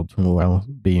handled. We'll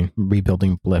be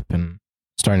rebuilding Blip and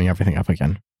starting everything up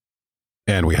again.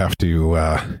 And we have to...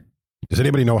 does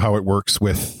anybody know how it works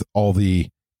with all the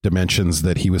dimensions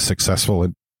that he was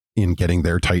successful in getting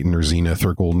their Titan or Zenith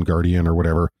or Golden Guardian or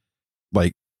whatever?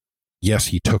 Like, yes,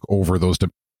 he took over those...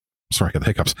 Sorry, I got the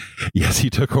hiccups. Yes, he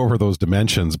took over those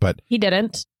dimensions, but... He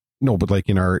didn't. No, but like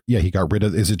in our... Yeah, he got rid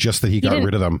of... Is it just that he got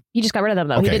rid of them? He just got rid of them,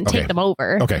 though. Okay, He didn't take them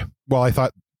over. Okay. Well, I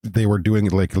thought they were doing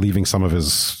like leaving some of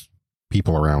his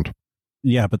people around.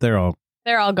 Yeah, but they're all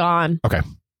gone. Okay,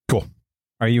 cool.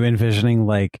 Are you envisioning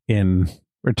like in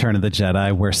Return of the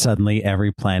Jedi where suddenly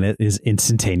every planet is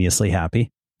instantaneously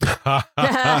happy? Yay!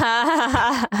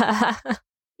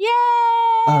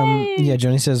 Yeah,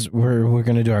 Joni says we're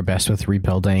going to do our best with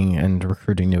rebuilding and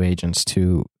recruiting new agents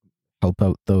to help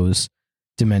out those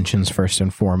dimensions first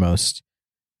and foremost.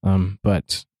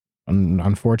 But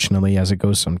unfortunately, as it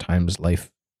goes, sometimes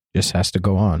life just has to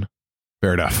go on.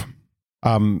 Fair enough.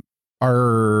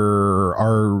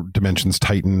 Our dimensions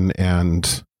Titan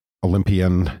and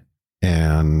Olympian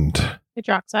and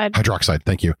Hydroxide.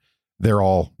 Thank you. They're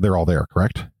all there,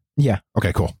 correct? Yeah.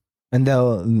 Okay, cool. And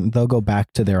they'll go back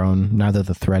to their own. Now that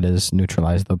the threat is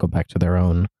neutralized, they'll go back to their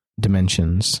own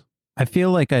dimensions. I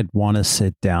feel like I'd want to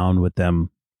sit down with them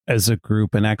as a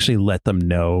group and actually let them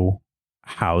know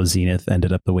how Zenith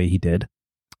ended up the way he did.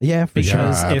 Yeah, for sure.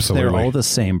 Because if they're all the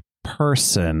same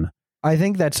person, I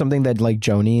think that's something that like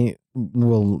Joni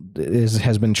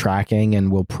has been tracking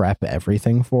and will prep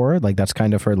everything for. Like that's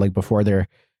kind of her, like before they're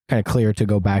kind of clear to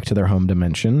go back to their home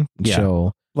dimension. Yeah.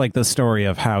 She'll, like the story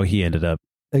of how he ended up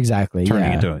exactly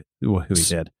turning into who he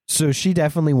did. So she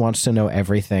definitely wants to know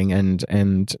everything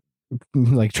and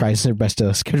like tries her best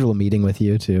to schedule a meeting with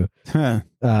you to go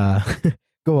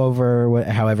over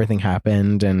how everything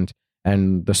happened and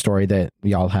the story that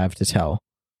y'all have to tell.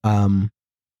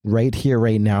 Right here,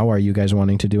 right now, are you guys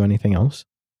wanting to do anything else?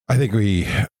 I think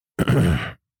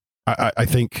I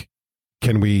think,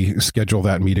 can we schedule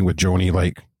that meeting with Joni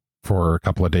like for a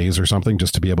couple of days or something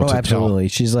just to be able to absolutely.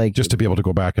 She's like, just to be able to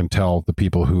go back and tell the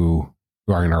people who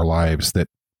are in our lives that,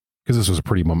 because this was a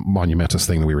pretty monumentous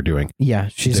thing that we were doing. Yeah.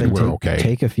 She's like,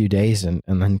 take a few days and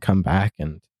then come back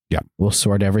and we'll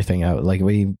sort everything out. Like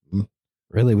we've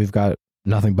got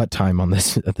nothing but time on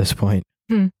this at this point.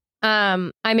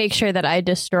 I make sure that I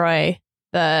destroy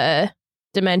the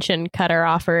dimension cutter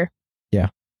offer. Yeah,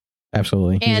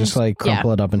 absolutely. You just like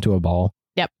crumple it up into a ball.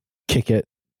 Yep. Kick it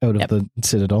out of the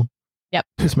citadel. Yep.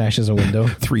 Smashes a window.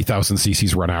 3,000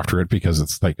 CCs run after it because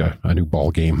it's like a new ball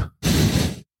game.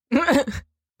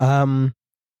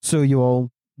 So you all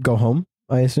go home,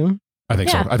 I assume? I think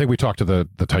so. I think we talked to the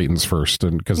Titans first,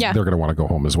 and because they're going to want to go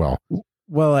home as well.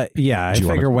 Well, I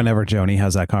figure whenever Joni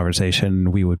has that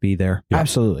conversation, we would be there. Yeah.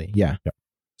 Absolutely. Yeah.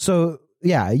 So,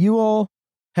 you all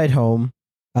head home.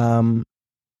 And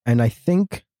I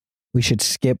think we should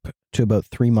skip to about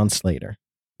 3 months later.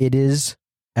 It is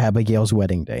Abigail's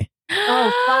wedding day.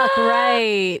 Oh, fuck,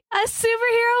 right. A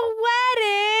superhero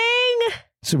wedding.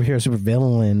 Superhero,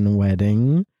 supervillain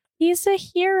wedding. He's a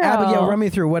hero. Abigail, run me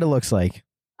through what it looks like.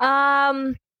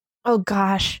 Oh,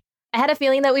 gosh. I had a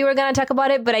feeling that we were going to talk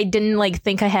about it, but I didn't like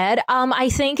think ahead. I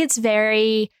think it's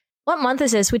what month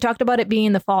is this? We talked about it being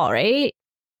in the fall, right?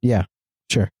 Yeah,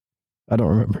 sure. I don't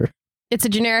remember. It's a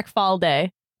generic fall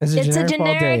day. It's a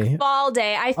generic fall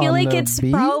day. I feel like it's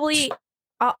beach? Probably...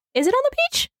 is it on the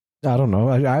beach? I don't know.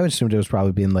 I would assume it was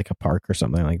probably being like a park or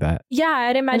something like that. Yeah,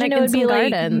 I'd imagine it would be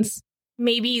like gardens.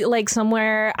 Maybe like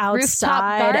somewhere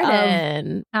outside. Rooftop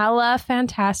garden. A la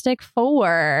Fantastic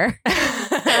Four.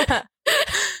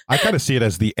 I kind of see it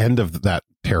as the end of that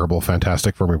terrible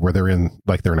Fantastic Four where they're in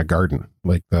a garden,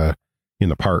 like in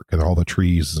the park and all the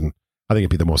trees, and I think it'd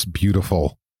be the most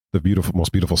beautiful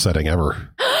setting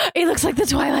ever. It looks like the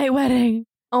Twilight wedding.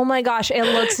 Oh my gosh, it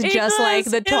looks just like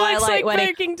the Twilight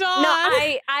wedding. No,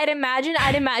 I'd imagine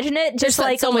it just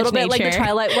like a little bit like the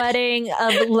Twilight wedding,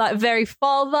 of very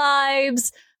fall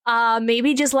vibes.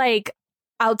 Maybe just like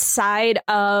outside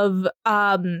of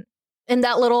in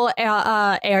that little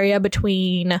area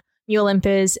between New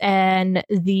Olympus and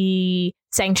the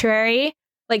Sanctuary,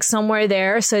 like somewhere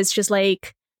there. So it's just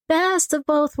like best of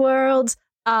both worlds.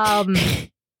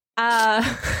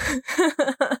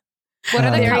 What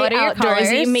are the Very what are your outdoorsy.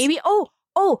 colors? Maybe. Oh,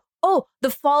 the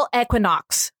fall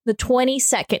equinox, the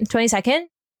 21st,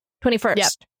 Yep.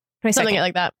 22nd, Something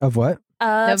like that. Of what?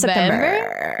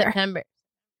 September. September.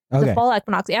 Okay. The fall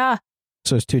equinox. Yeah.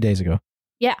 So it's 2 days ago.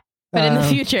 But in the Um,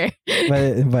 future.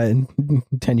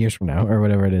 but 10 years from now or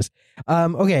whatever it is.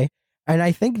 Okay. And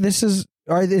I think this is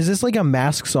this like a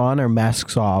masks on or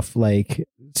masks off like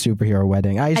superhero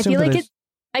wedding? I I assume feel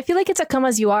like it's a come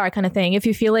as you are kind of thing. If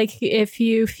you feel like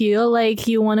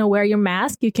you want to wear your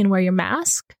mask, you can wear your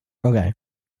mask. okay.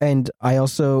 And I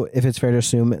also, if it's fair to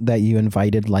assume that you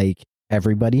invited like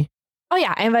everybody. Oh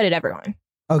yeah, I invited everyone.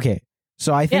 Okay.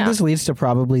 So I think Yeah. this leads to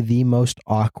probably the most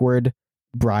awkward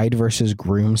bride versus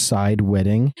groom side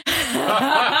wedding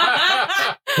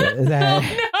that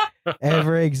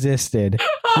ever existed.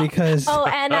 Because Oh,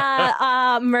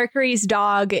 and Mercury's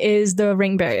dog is the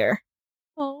ring bearer.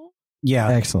 Oh. Yeah.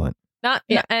 excellent. Not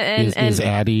Yeah. and Is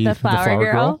Addie the flower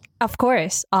girl? Of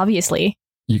course, obviously.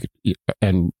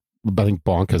 And I think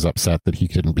Bonk is upset that he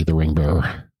couldn't be the ring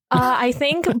bearer. I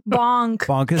think Bonk.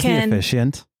 Bonk is Can- the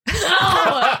officiant.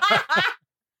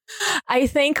 I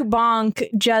think Bonk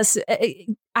just.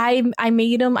 I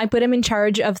made him. I put him in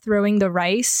charge of throwing the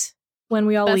rice when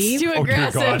we all That's leave. too Oh, dear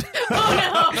aggressive. God.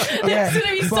 Oh no. There's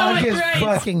gonna be so Bonk much is rice.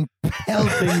 fucking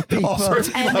pelting people. All sorts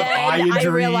of And have then eye I injuries.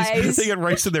 realized- They get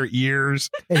rice in their ears.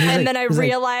 And, he's And like- then I he's like,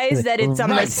 realized that it's a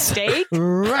rice. mistake.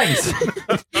 Rice.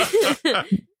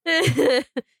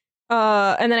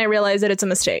 And then I realized that it's a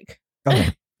mistake.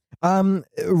 Okay.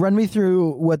 Run me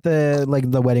through what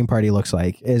the wedding party looks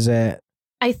like. Is it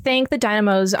I think the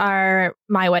Dynamos are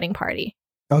my wedding party.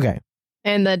 okay?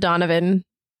 And the Donovan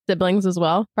siblings as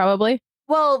well, probably.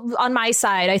 Well, on my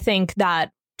side, I think that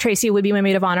Tracy would be my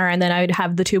maid of honor, and then I would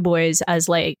have the two boys as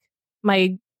like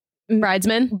my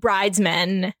Bridesmen,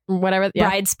 bridesmen, whatever. Yeah.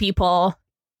 brides people.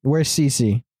 Where's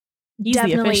Cece? He's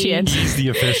Definitely. the officiant. He's the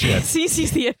officiant.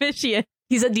 Cece's the officiant.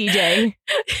 He's a DJ.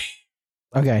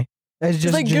 Okay, it's just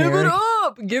He's like, generic.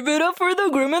 give it up for the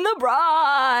groom and the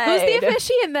bride. Who's the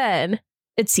officiant then?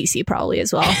 It's Cece probably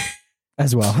as well.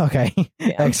 as well. Okay,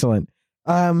 Yeah. excellent.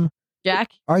 Jack?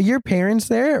 Are your parents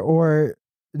there, or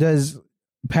does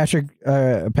Patrick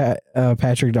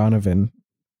Donovan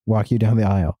walk you down the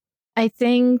aisle? I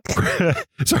think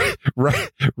Sorry,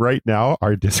 right now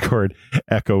our Discord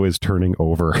echo is turning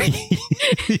over.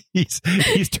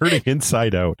 he's turning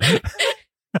inside out.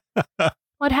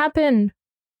 what happened?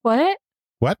 What?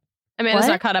 Amanda's What?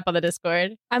 not caught up on the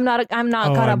Discord. I'm not Oh,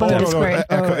 caught up on the no, Discord.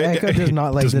 Echo does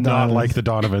not like does the not Donovans. like the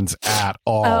Donovans at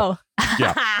all. Oh.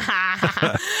 Yeah.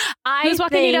 Who's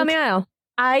walking you down the aisle?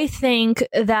 I think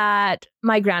that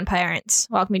my grandparents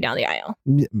walked me down the aisle.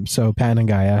 So Pan and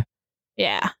Gaia.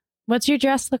 Yeah. What's your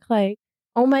dress look like?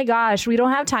 Oh my gosh, we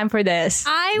don't have time for this.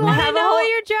 I wanna want to have a know whole- what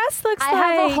your dress looks I like.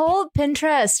 have a whole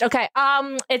Pinterest. Okay.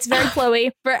 It's very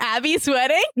flowy. For Abby's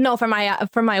wedding? No, for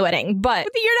my wedding, but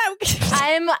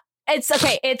You're not. it's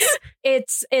okay.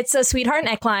 It's a sweetheart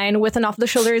neckline with an off the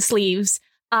shoulder sleeves,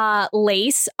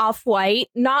 lace, off white,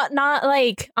 not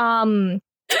like pearl.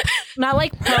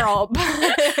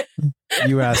 but-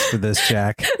 You asked for this,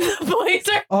 Jack. The boys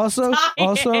are. Also,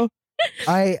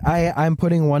 I'm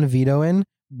putting one veto in.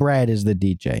 Brad is the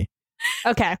DJ.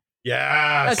 okay.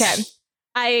 Yes. Okay.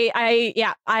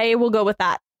 I will go with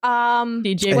that.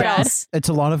 DJ what Brad. else? It's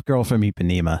a lot of Girl from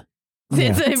Ipanema.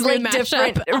 It's a It's like mashup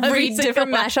different, of every different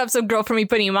single one. mashups of Girl from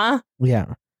Ipanema.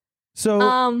 Yeah.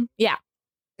 So Yeah.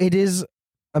 it is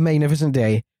a magnificent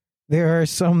day. There are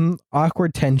some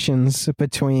awkward tensions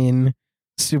between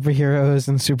superheroes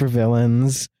and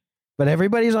supervillains, but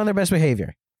everybody's on their best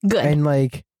behavior. Good. And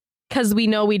like Because we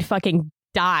know we'd fucking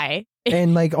die.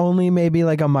 only maybe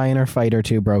like a minor fight or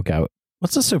two broke out.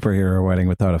 What's a superhero wedding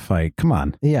without a fight? Come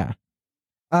on. Yeah.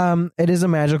 It is a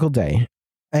magical day.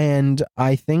 And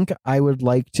I think I would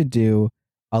like to do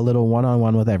a little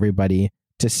one-on-one with everybody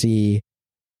to see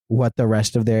what the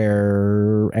rest of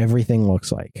their everything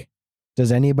looks like.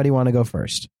 Does anybody want to go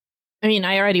first? I mean,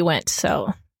 I already went,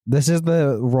 so This is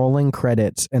the rolling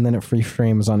credits, and then it free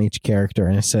frames on each character,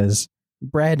 and it says,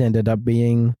 Brad ended up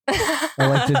being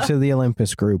elected to the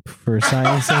Olympus group for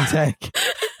science and tech.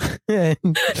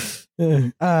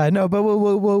 No, but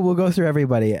we'll go through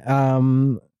everybody.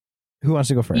 Who wants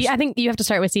to go first? I think you have to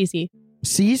start with Cece.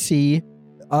 CC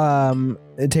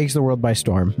it takes the world by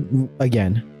storm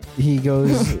again. He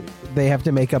goes they have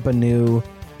to make up a new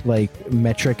like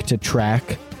metric to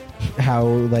track how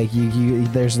like you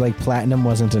there's like platinum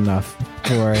wasn't enough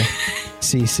for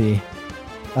CC.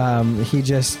 He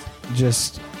just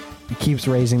keeps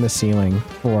raising the ceiling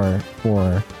for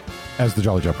As the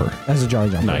Jolly Jumper. as a Jolly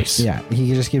Jumper. Nice. Yeah,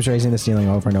 he just keeps raising the ceiling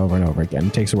over and over and over again.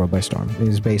 Takes the world by storm.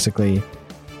 He's basically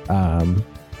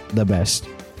the best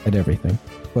at everything.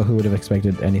 But who would have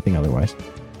expected anything otherwise?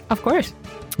 Of course.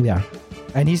 Yeah.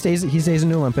 And he stays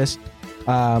in Olympus.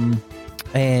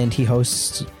 And he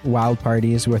hosts wild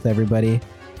parties with everybody.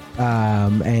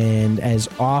 And as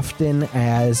often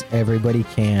as everybody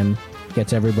can,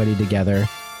 gets everybody together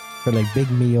for like big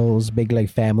meals, big like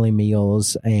family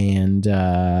meals, and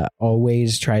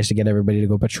always tries to get everybody to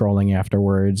go patrolling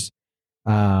afterwards.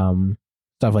 Stuff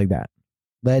like that.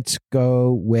 Let's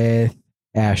go with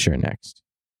Asher next.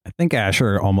 I think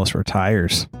Asher almost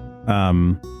retires.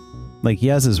 Like he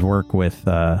has his work with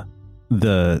his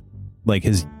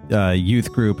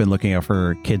youth group and looking out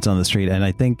for kids on the street. And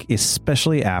I think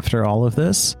especially after all of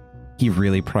this, he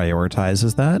really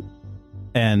prioritizes that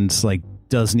and like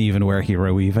doesn't even wear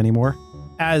hero weave anymore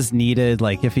as needed.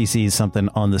 Like if he sees something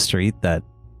on the street that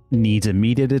needs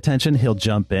immediate attention, he'll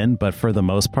jump in. But for the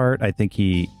most part, I think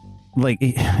he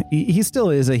still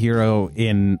is a hero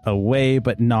in a way,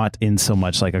 but not in so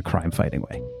much like a crime fighting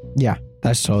way. Yeah,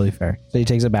 that's totally fair. So he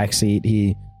takes a back seat.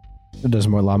 He does a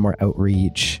lot more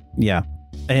outreach. Yeah.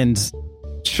 And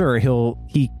sure,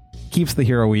 he keeps the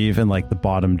hero weave in like the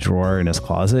bottom drawer in his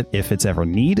closet if it's ever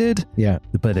needed. Yeah.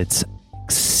 But it's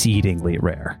exceedingly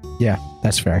rare. Yeah,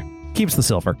 that's fair. Keeps the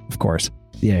silver, of course.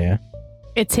 Yeah.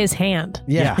 It's his hand.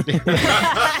 Yeah.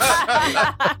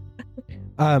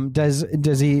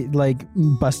 Does he like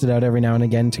bust it out every now and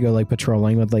again to go like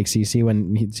patrolling with like Cece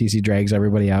when Cece drags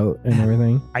everybody out and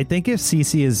everything? I think if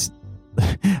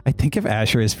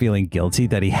Asher is feeling guilty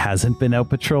that he hasn't been out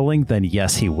patrolling, then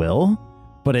yes, he will.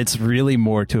 But it's really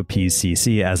more to appease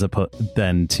Cece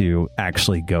than to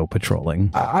actually go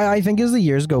patrolling. I think as the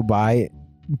years go by,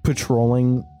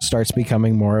 patrolling starts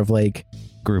becoming more of like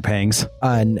group hangs,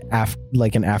 an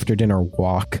after dinner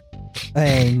walk,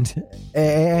 and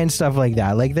stuff like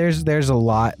that. Like there's a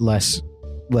lot less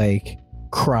like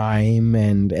crime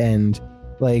and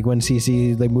like when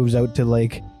Cece like moves out to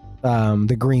like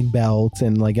the green belt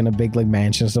and like in a big like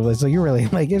mansion and stuff. So you're really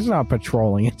like, it's not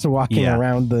patrolling, it's walking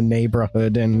around the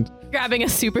neighborhood and grabbing a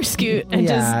super scoot and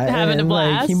just having a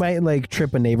blast. Like, he might like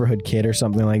trip a neighborhood kid or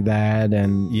something like that.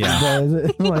 And yeah.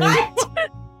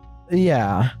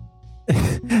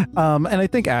 And I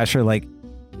think Asher, like,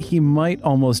 he might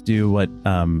almost do what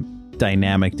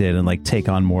Dynamic did and like take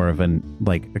on more of a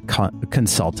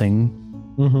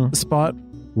consulting spot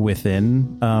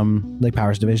within like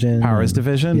Powers Division.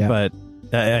 Yeah. But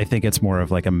I think it's more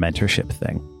of like a mentorship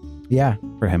thing. Yeah,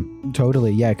 for him.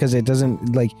 Totally. Yeah, because it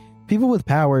doesn't like people with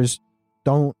powers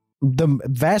don't. The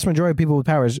vast majority of people with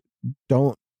powers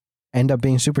don't end up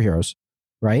being superheroes,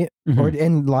 right?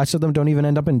 And lots of them don't even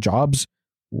end up in jobs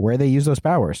where they use those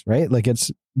powers, right? Like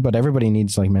but everybody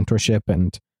needs like mentorship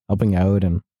and helping out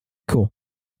and cool.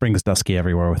 Brings Dusky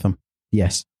everywhere with him.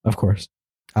 Yes, of course.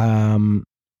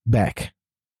 Beck.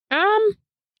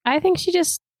 I think she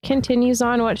just continues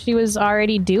on what she was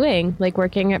already doing, like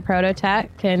working at Prototech,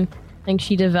 and I think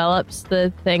she develops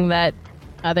the thing that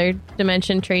other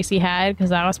Dimension Tracy had, because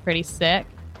that was pretty sick.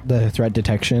 The threat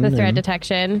detection.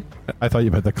 I thought you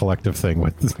meant the collective thing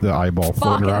with the eyeball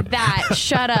floating around. That.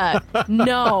 Shut up.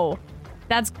 No.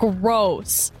 That's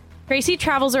gross. Tracy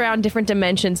travels around different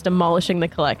dimensions demolishing the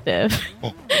collective.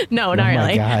 No, not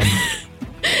really. Oh my God.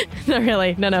 Not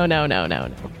really. No.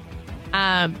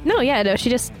 I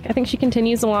think she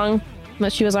continues along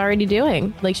what she was already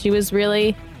doing. Like, she was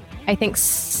really, I think,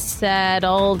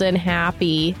 settled and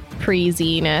happy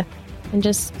pre-Zenith and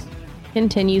just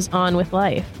continues on with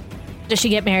life. Does she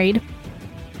get married?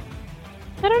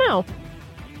 I don't know.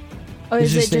 Or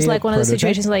is it just like one of those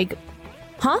situations like,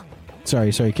 huh?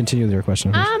 Sorry, continue with your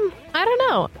question. I don't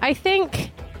know. I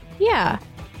think, yeah.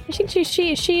 I think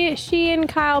she and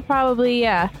Kyle probably,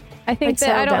 yeah. I think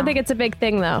that, I don't think it's a big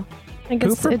thing though.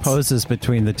 Who proposes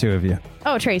between the two of you?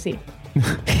 Oh, Tracy. I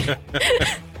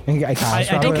think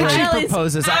Kyle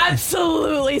proposes.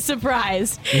 Absolutely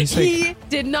surprised. He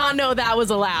did not know that was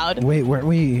allowed. Wait, weren't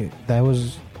we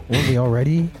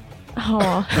already?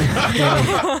 Oh.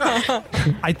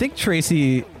 I think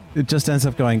Tracy just ends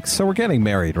up going, so we're getting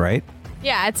married, right?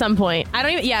 Yeah, at some point. I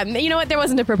don't even, you know what? There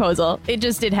wasn't a proposal. It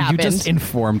just did happen. You just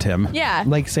informed him. Yeah.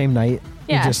 Like same night.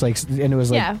 Yeah. Just like, and it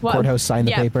was like courthouse signed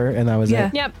the paper and that was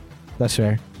it. Yep. That's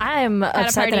fair. I'm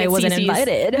upset that I wasn't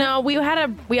invited. No,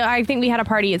 I think we had a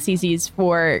party at Cece's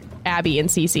for Abby and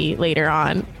Cece later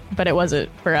on, but it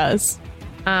wasn't for us.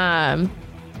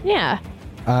 Yeah.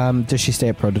 Does she stay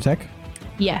at Prototech?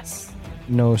 Yes.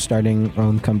 No starting her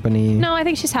own company? No, I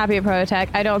think she's happy at Prototech.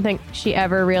 I don't think she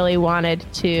ever really wanted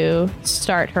to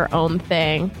start her own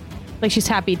thing. Like, she's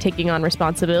happy taking on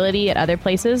responsibility at other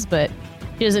places, but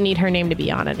She doesn't need her name to be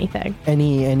on anything.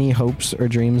 Any hopes or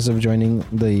dreams of joining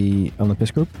the Olympus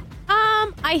group?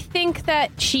 I think that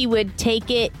she would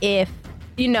take it if,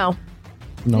 No.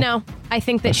 I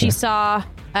think that she saw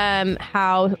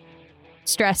how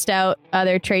stressed out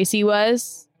other Tracy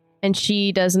was, and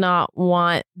she does not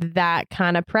want that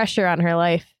kind of pressure on her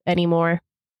life anymore.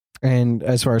 And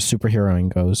as far as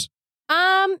superheroing goes?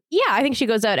 Yeah, I think she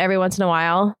goes out every once in a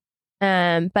while,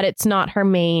 but it's not her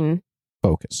main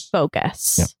focus.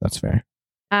 Yeah, that's fair.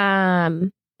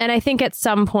 And I think at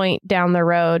some point down the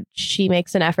road, she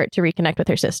makes an effort to reconnect with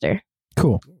her sister.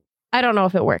 Cool. I don't know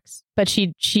if it works, but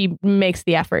she makes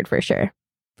the effort for sure.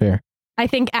 Fair. I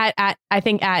think at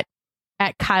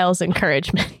Kyle's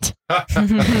encouragement.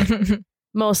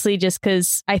 Mostly just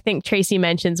because I think Tracy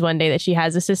mentions one day that she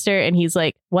has a sister, and he's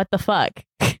like, "What the fuck?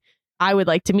 I would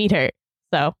like to meet her."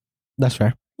 So that's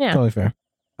fair. Yeah, totally fair.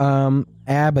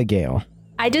 Abigail.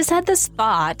 I just had this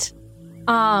thought,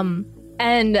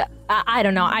 and I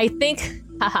don't know. I think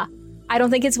I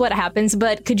don't think it's what happens,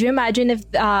 but could you imagine if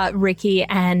Ricky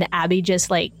and Abby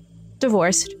just like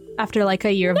divorced after like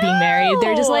a year of being married?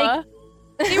 They're just like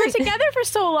they were together for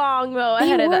so long though.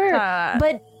 Ahead of that time.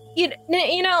 But you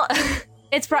know,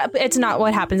 it's not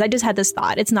what happens. I just had this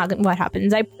thought. It's not what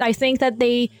happens. I think that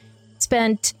they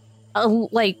spent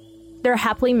they're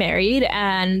happily married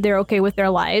and they're okay with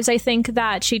their lives. I think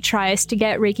that she tries to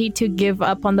get Ricky to give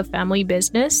up on the family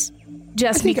business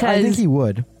because I think he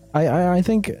would. I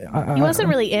think he wasn't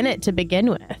really in it to begin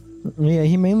with. Yeah,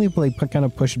 he mainly kind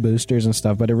of pushed boosters and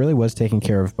stuff, but it really was taken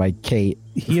care of by Kate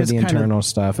for the internal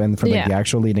stuff and for the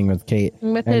actual leading with Kate,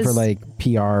 and for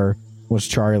PR was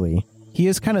Charlie. He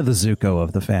is kind of the Zuko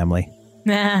of the family.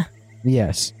 Nah.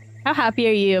 Yes. How happy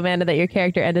are you, Amanda, that your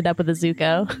character ended up with a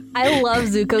Zuko? I love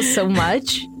Zuko so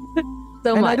much.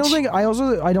 I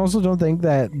also don't think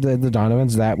that the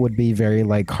Donovans, that would be very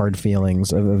hard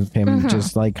feelings of him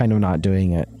just kind of not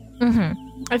doing it.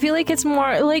 I feel like it's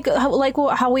more like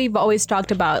how we've always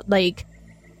talked about,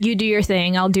 you do your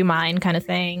thing, I'll do mine kind of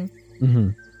thing.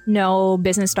 No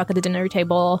business talk at the dinner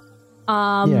table.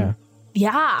 I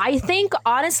think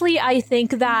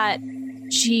that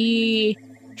she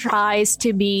tries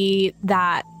to be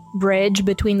that bridge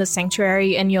between the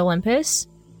Sanctuary and Olympus,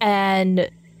 and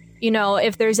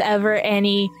if there's ever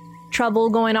any trouble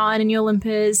going on in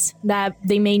Olympus that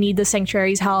they may need the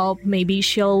Sanctuary's help, maybe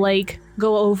she'll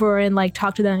go over and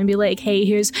talk to them and be like, hey,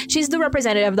 she's the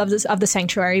representative of the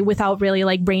Sanctuary without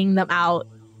really bringing them out.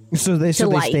 So they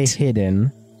stay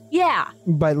hidden. Yeah.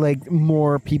 But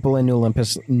more people in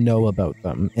Olympus know about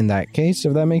them in that case,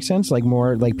 if that makes sense.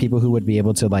 More people who would be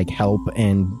able to help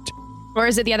and... Or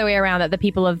is it the other way around, that the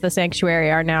people of the Sanctuary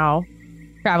are now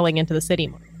traveling into the city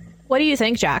more? What do you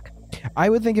think, Jack? I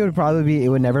would think it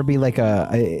would never be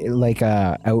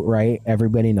a outright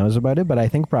everybody knows about it, but I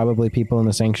think probably people in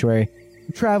the Sanctuary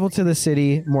travel to the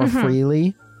city more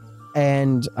freely,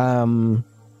 and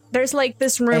there's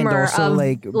this rumor of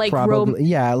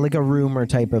probably a rumor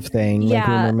type of thing,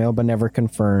 rumor mill, but never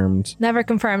confirmed.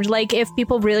 If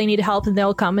people really need help, then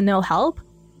they'll come and they'll help,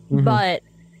 but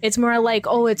it's more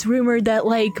it's rumored that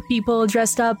people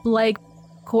dressed up like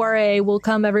Kore will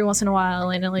come every once in a while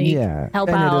and help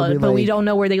out, but we don't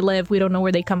know where they live, we don't know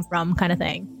where they come from, kind of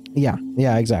thing. Yeah,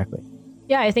 exactly.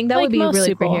 Yeah, I think that would be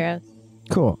really superheroes.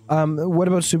 Cool. What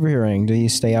about superheroing? Do you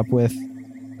stay up with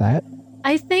that?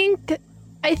 I think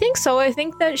so. I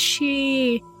think that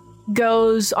she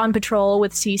goes on patrol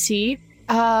with Cece.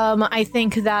 I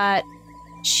think that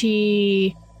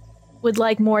she would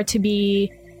like more to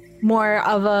be more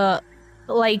of a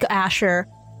Asher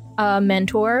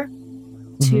mentor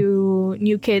to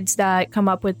new kids that come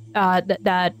up with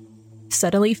that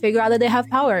suddenly figure out that they have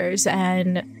powers,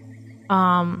 and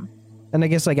I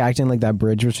guess acting like that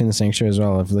bridge between the Sanctuary as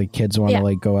well. If kids want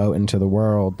to go out into the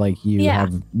world, you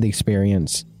have the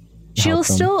experience. She'll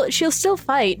still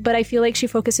fight, but I feel like she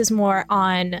focuses more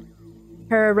on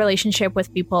her relationship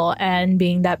with people and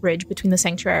being that bridge between the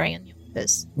Sanctuary and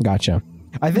Olympus. Gotcha.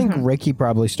 I think Ricky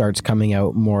probably starts coming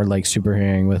out more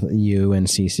superheroing with you and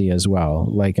Cece as well.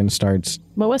 And starts...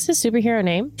 What was his superhero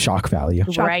name? Shock Value.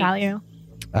 Value.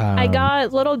 I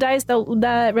got little dice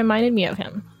that reminded me of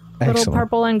him. Excellent. Little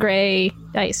purple and gray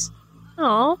dice.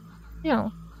 Oh, yeah.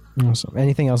 Awesome.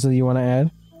 Anything else that you want to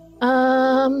add?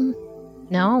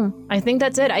 No. I think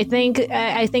that's it. I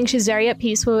think she's very at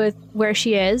peace with where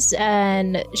she is,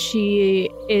 and she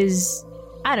is...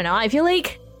 I don't know. I feel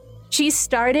like she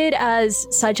started as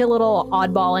such a little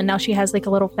oddball, and now she has a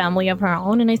little family of her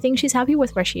own, and I think she's happy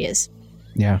with where she is.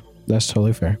 Yeah, that's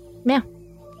totally fair. Yeah.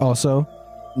 Also,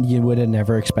 you would have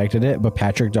never expected it, but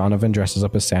Patrick Donovan dresses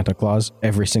up as Santa Claus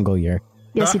every single year.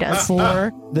 Yes, he does.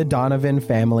 For the Donovan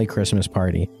family Christmas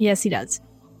party. Yes, he does.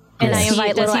 And Yes. I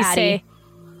invite little Addie.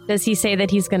 Does he say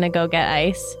that he's going to go get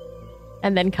ice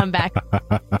and then come back?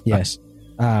 Yes.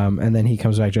 And then he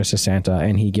comes back dressed as Santa,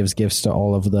 and he gives gifts to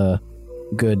all of the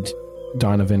good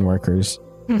Donovan workers.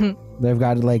 They've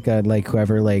got like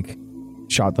whoever like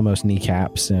shot the most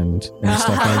kneecaps and stuff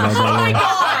like that. Oh my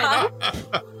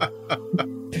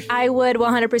god! I would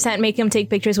 100% make him take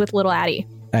pictures with little Addie.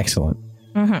 Excellent.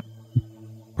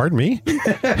 Pardon me?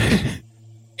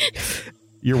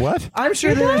 You're what? I'm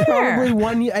sure there's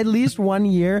probably at least 1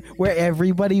 year where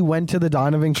everybody went to the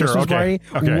Donovan Christmas party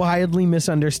wildly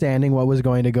misunderstanding what was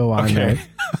going to go on there.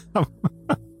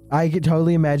 I could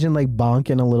totally imagine like Bonk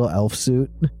in a little elf suit.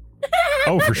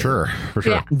 Oh, for sure. For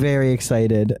sure. Yeah. Very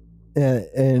excited.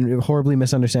 And horribly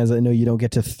misunderstands that no, you don't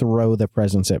get to throw the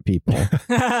presents at people.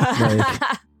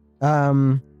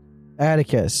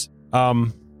 Atticus.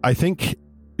 I think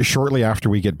shortly after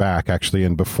we get back, actually,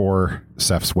 and before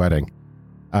Seph's wedding,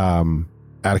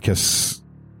 Atticus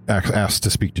asks to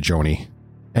speak to Joni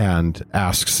and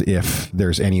asks if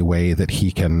there's any way that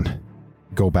he can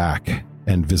go back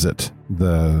and visit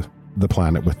the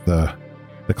planet with the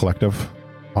collective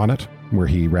on it, where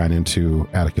he ran into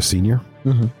Atticus Sr.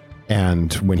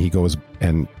 And when he goes,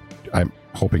 and I'm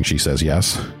hoping she says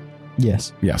yes.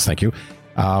 Yes. Yes, thank you.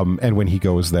 And when he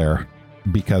goes there,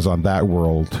 because on that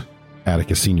world,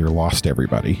 Atticus Sr. lost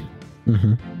everybody.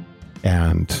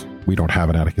 And we don't have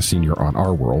an Atticus Sr. on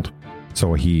our world.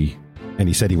 So he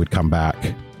said he would come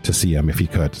back to see him if he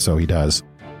could. So he does.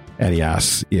 And he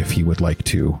asks if he would like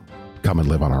to come and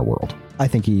live on our world. I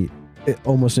think he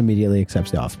almost immediately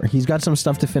accepts the offer. He's got some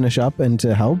stuff to finish up and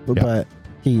to help, but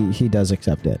he does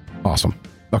accept it. Awesome.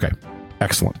 Okay.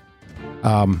 Excellent.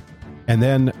 And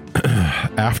then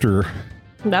after...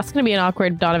 That's going to be an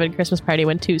awkward Donovan Christmas party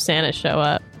when two Santas show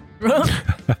up.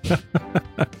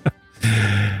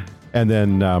 And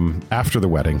then after the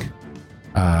wedding,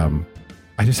 I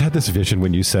just had this vision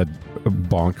when you said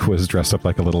Bonk was dressed up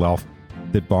like a little elf,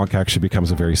 that Bonk actually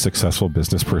becomes a very successful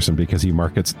business person because he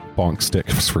markets Bonk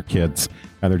sticks for kids.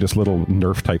 And they're just little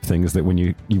Nerf type things that when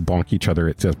you bonk each other,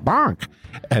 it says bonk.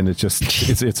 And it's just,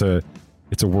 it's a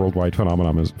worldwide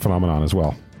phenomenon as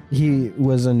well. He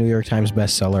was a New York Times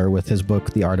bestseller with his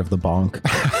book, The Art of the Bonk.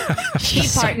 He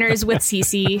partners with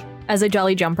Cece as a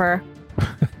Jolly Jumper.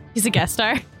 He's a guest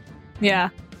star. Yeah.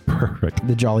 Perfect.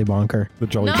 The Jolly Bonker. The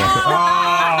Jolly Bonker.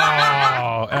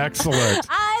 Oh, excellent.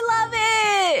 I love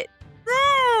it.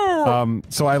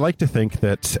 So I like to think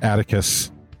that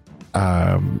Atticus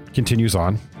continues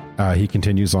on. He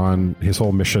continues on. His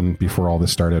whole mission before all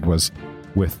this started was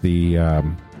with the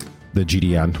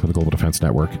GDN, with the Global Defense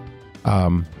Network.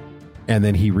 And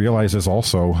then he realizes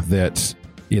also that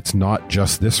it's not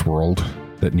just this world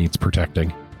that needs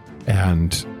protecting.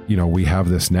 And, you know, we have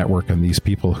this network and these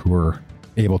people who are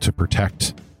able to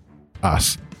protect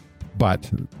us, but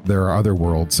there are other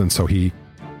worlds. And so he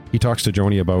talks to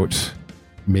Joni about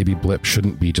maybe Blip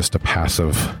shouldn't be just a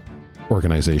passive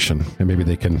organization, and maybe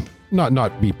they can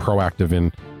not be proactive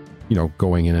in, you know,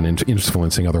 going in and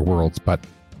influencing other worlds, but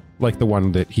like the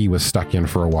one that he was stuck in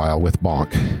for a while with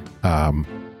Bonk,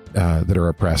 that are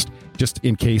oppressed, just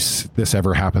in case this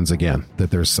ever happens again,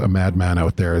 that there's a madman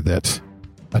out there that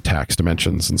attacks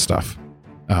dimensions and stuff,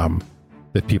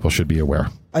 that people should be aware.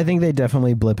 I think they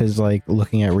definitely, Blip is like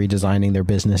looking at redesigning their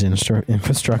business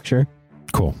infrastructure.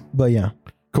 Cool. But yeah.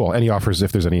 Cool. And he offers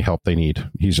if there's any help they need.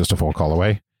 He's just a phone call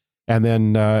away. And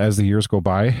then as the years go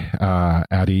by,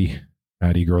 Addie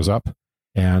grows up,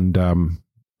 and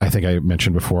I think I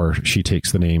mentioned before, she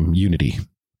takes the name Unity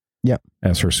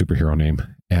as her superhero name.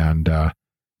 And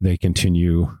they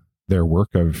continue their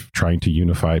work of trying to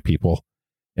unify people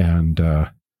and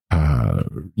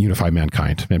unify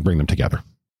mankind and bring them together.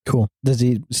 Cool. Does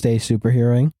he stay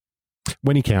superheroing?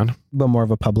 When he can. But more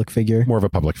of a public figure? More of a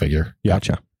public figure. Yeah.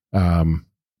 Gotcha.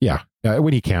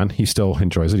 When he can, he still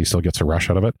enjoys it. He still gets a rush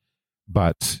out of it.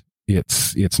 But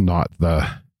it's not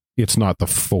the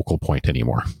focal point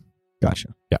anymore. Gotcha.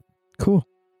 Yeah. Cool.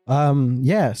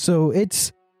 So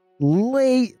it's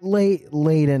late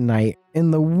at night, in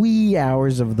the wee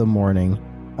hours of the morning.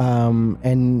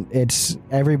 And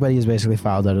everybody is basically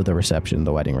filed out of the reception,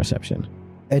 the wedding reception.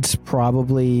 It's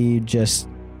probably just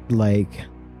like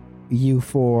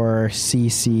U4,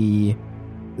 CC,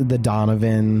 the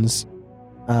Donovans,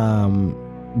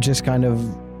 just kind of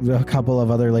a couple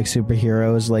of other like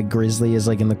superheroes. Like Grizzly is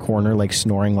like in the corner, like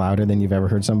snoring louder than you've ever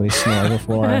heard somebody snore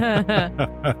before.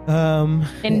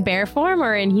 In bear form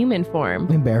or in human form?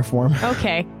 In bear form.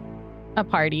 Okay. A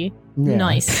party. Yeah.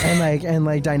 Nice. And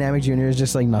like Dynamic Jr. is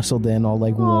just like nestled in, all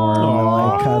like warm and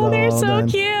like cuddled. Oh, they're so and,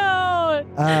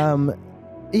 cute.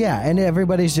 Yeah, and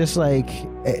everybody's just like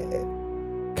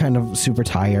kind of super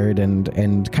tired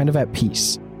and kind of at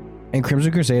peace. And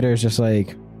Crimson Crusader is just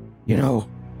like, you know,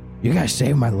 you guys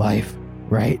saved my life,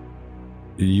 right?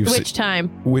 Which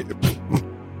time?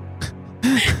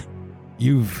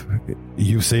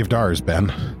 You've saved ours,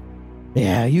 Ben.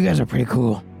 Yeah, you guys are pretty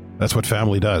cool. That's what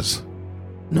family does.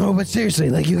 No, but seriously,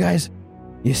 like, you guys,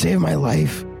 you saved my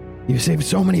life. You saved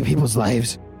so many people's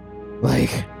lives.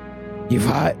 Like, you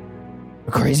fought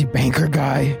a crazy banker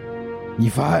guy. You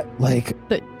fought, like,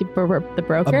 The broker?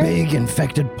 a big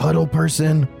infected puddle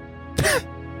person.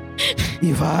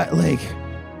 You fought, like,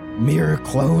 mirror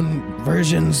clone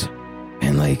versions.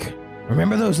 And, like,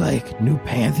 remember those, like, new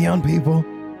Pantheon people?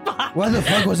 What the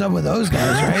fuck was up with those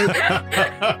guys, right?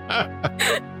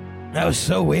 That was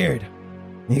so weird.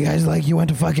 You guys, like, you went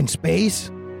to fucking space?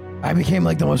 I became,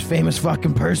 like, the most famous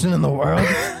fucking person in the world.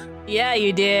 Yeah,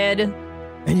 you did.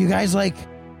 And you guys, like,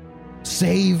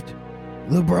 saved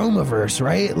the Bromoverse,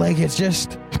 right? Like, it's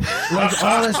just, like,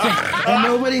 all this stuff. And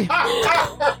nobody,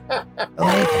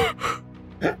 like,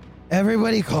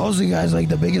 everybody calls you guys, like,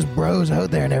 the biggest bros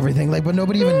out there and everything. Like, but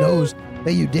nobody even knows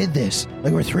that you did this.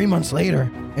 Like, we're 3 months later,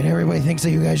 and everybody thinks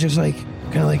that you guys just, like,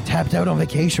 kind of, like, tapped out on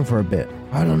vacation for a bit.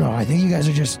 I don't know. I think you guys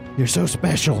are just, you're so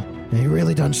special. And you've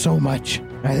really done so much.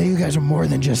 I think you guys are more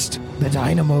than just the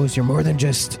Dynamos. You're more than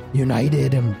just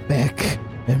United and Beck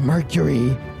and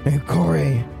Mercury and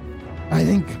Corey. I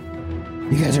think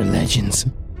you guys are legends.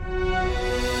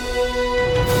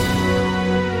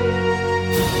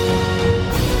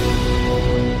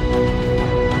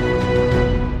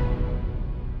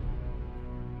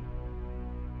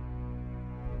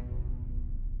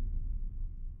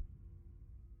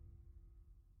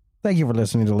 Thank you for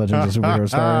listening to Legends of Superhero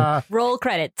Story. Roll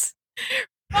credits.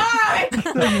 Thank you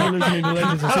for listening to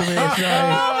Legends of Superhero Story.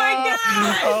 Oh my god!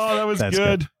 Oh, that was That's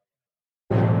good.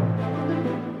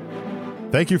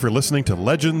 Thank you for listening to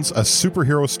Legends, a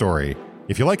Superhero Story.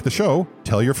 If you like the show,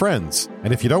 tell your friends.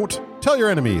 And if you don't, tell your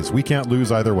enemies. We can't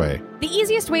lose either way. The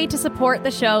easiest way to support the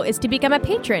show is to become a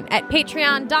patron at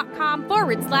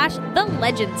patreon.com/The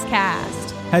Legends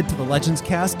Cast. Head to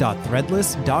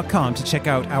thelegendscast.threadless.com to check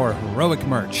out our heroic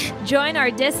merch. Join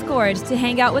our Discord to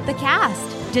hang out with the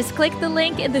cast. Just click the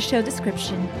link in the show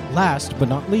description. Last but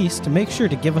not least, make sure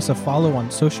to give us a follow on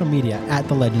social media at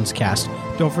The Legends Cast.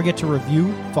 Don't forget to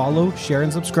review, follow, share,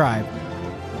 and subscribe.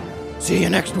 See you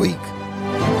next week.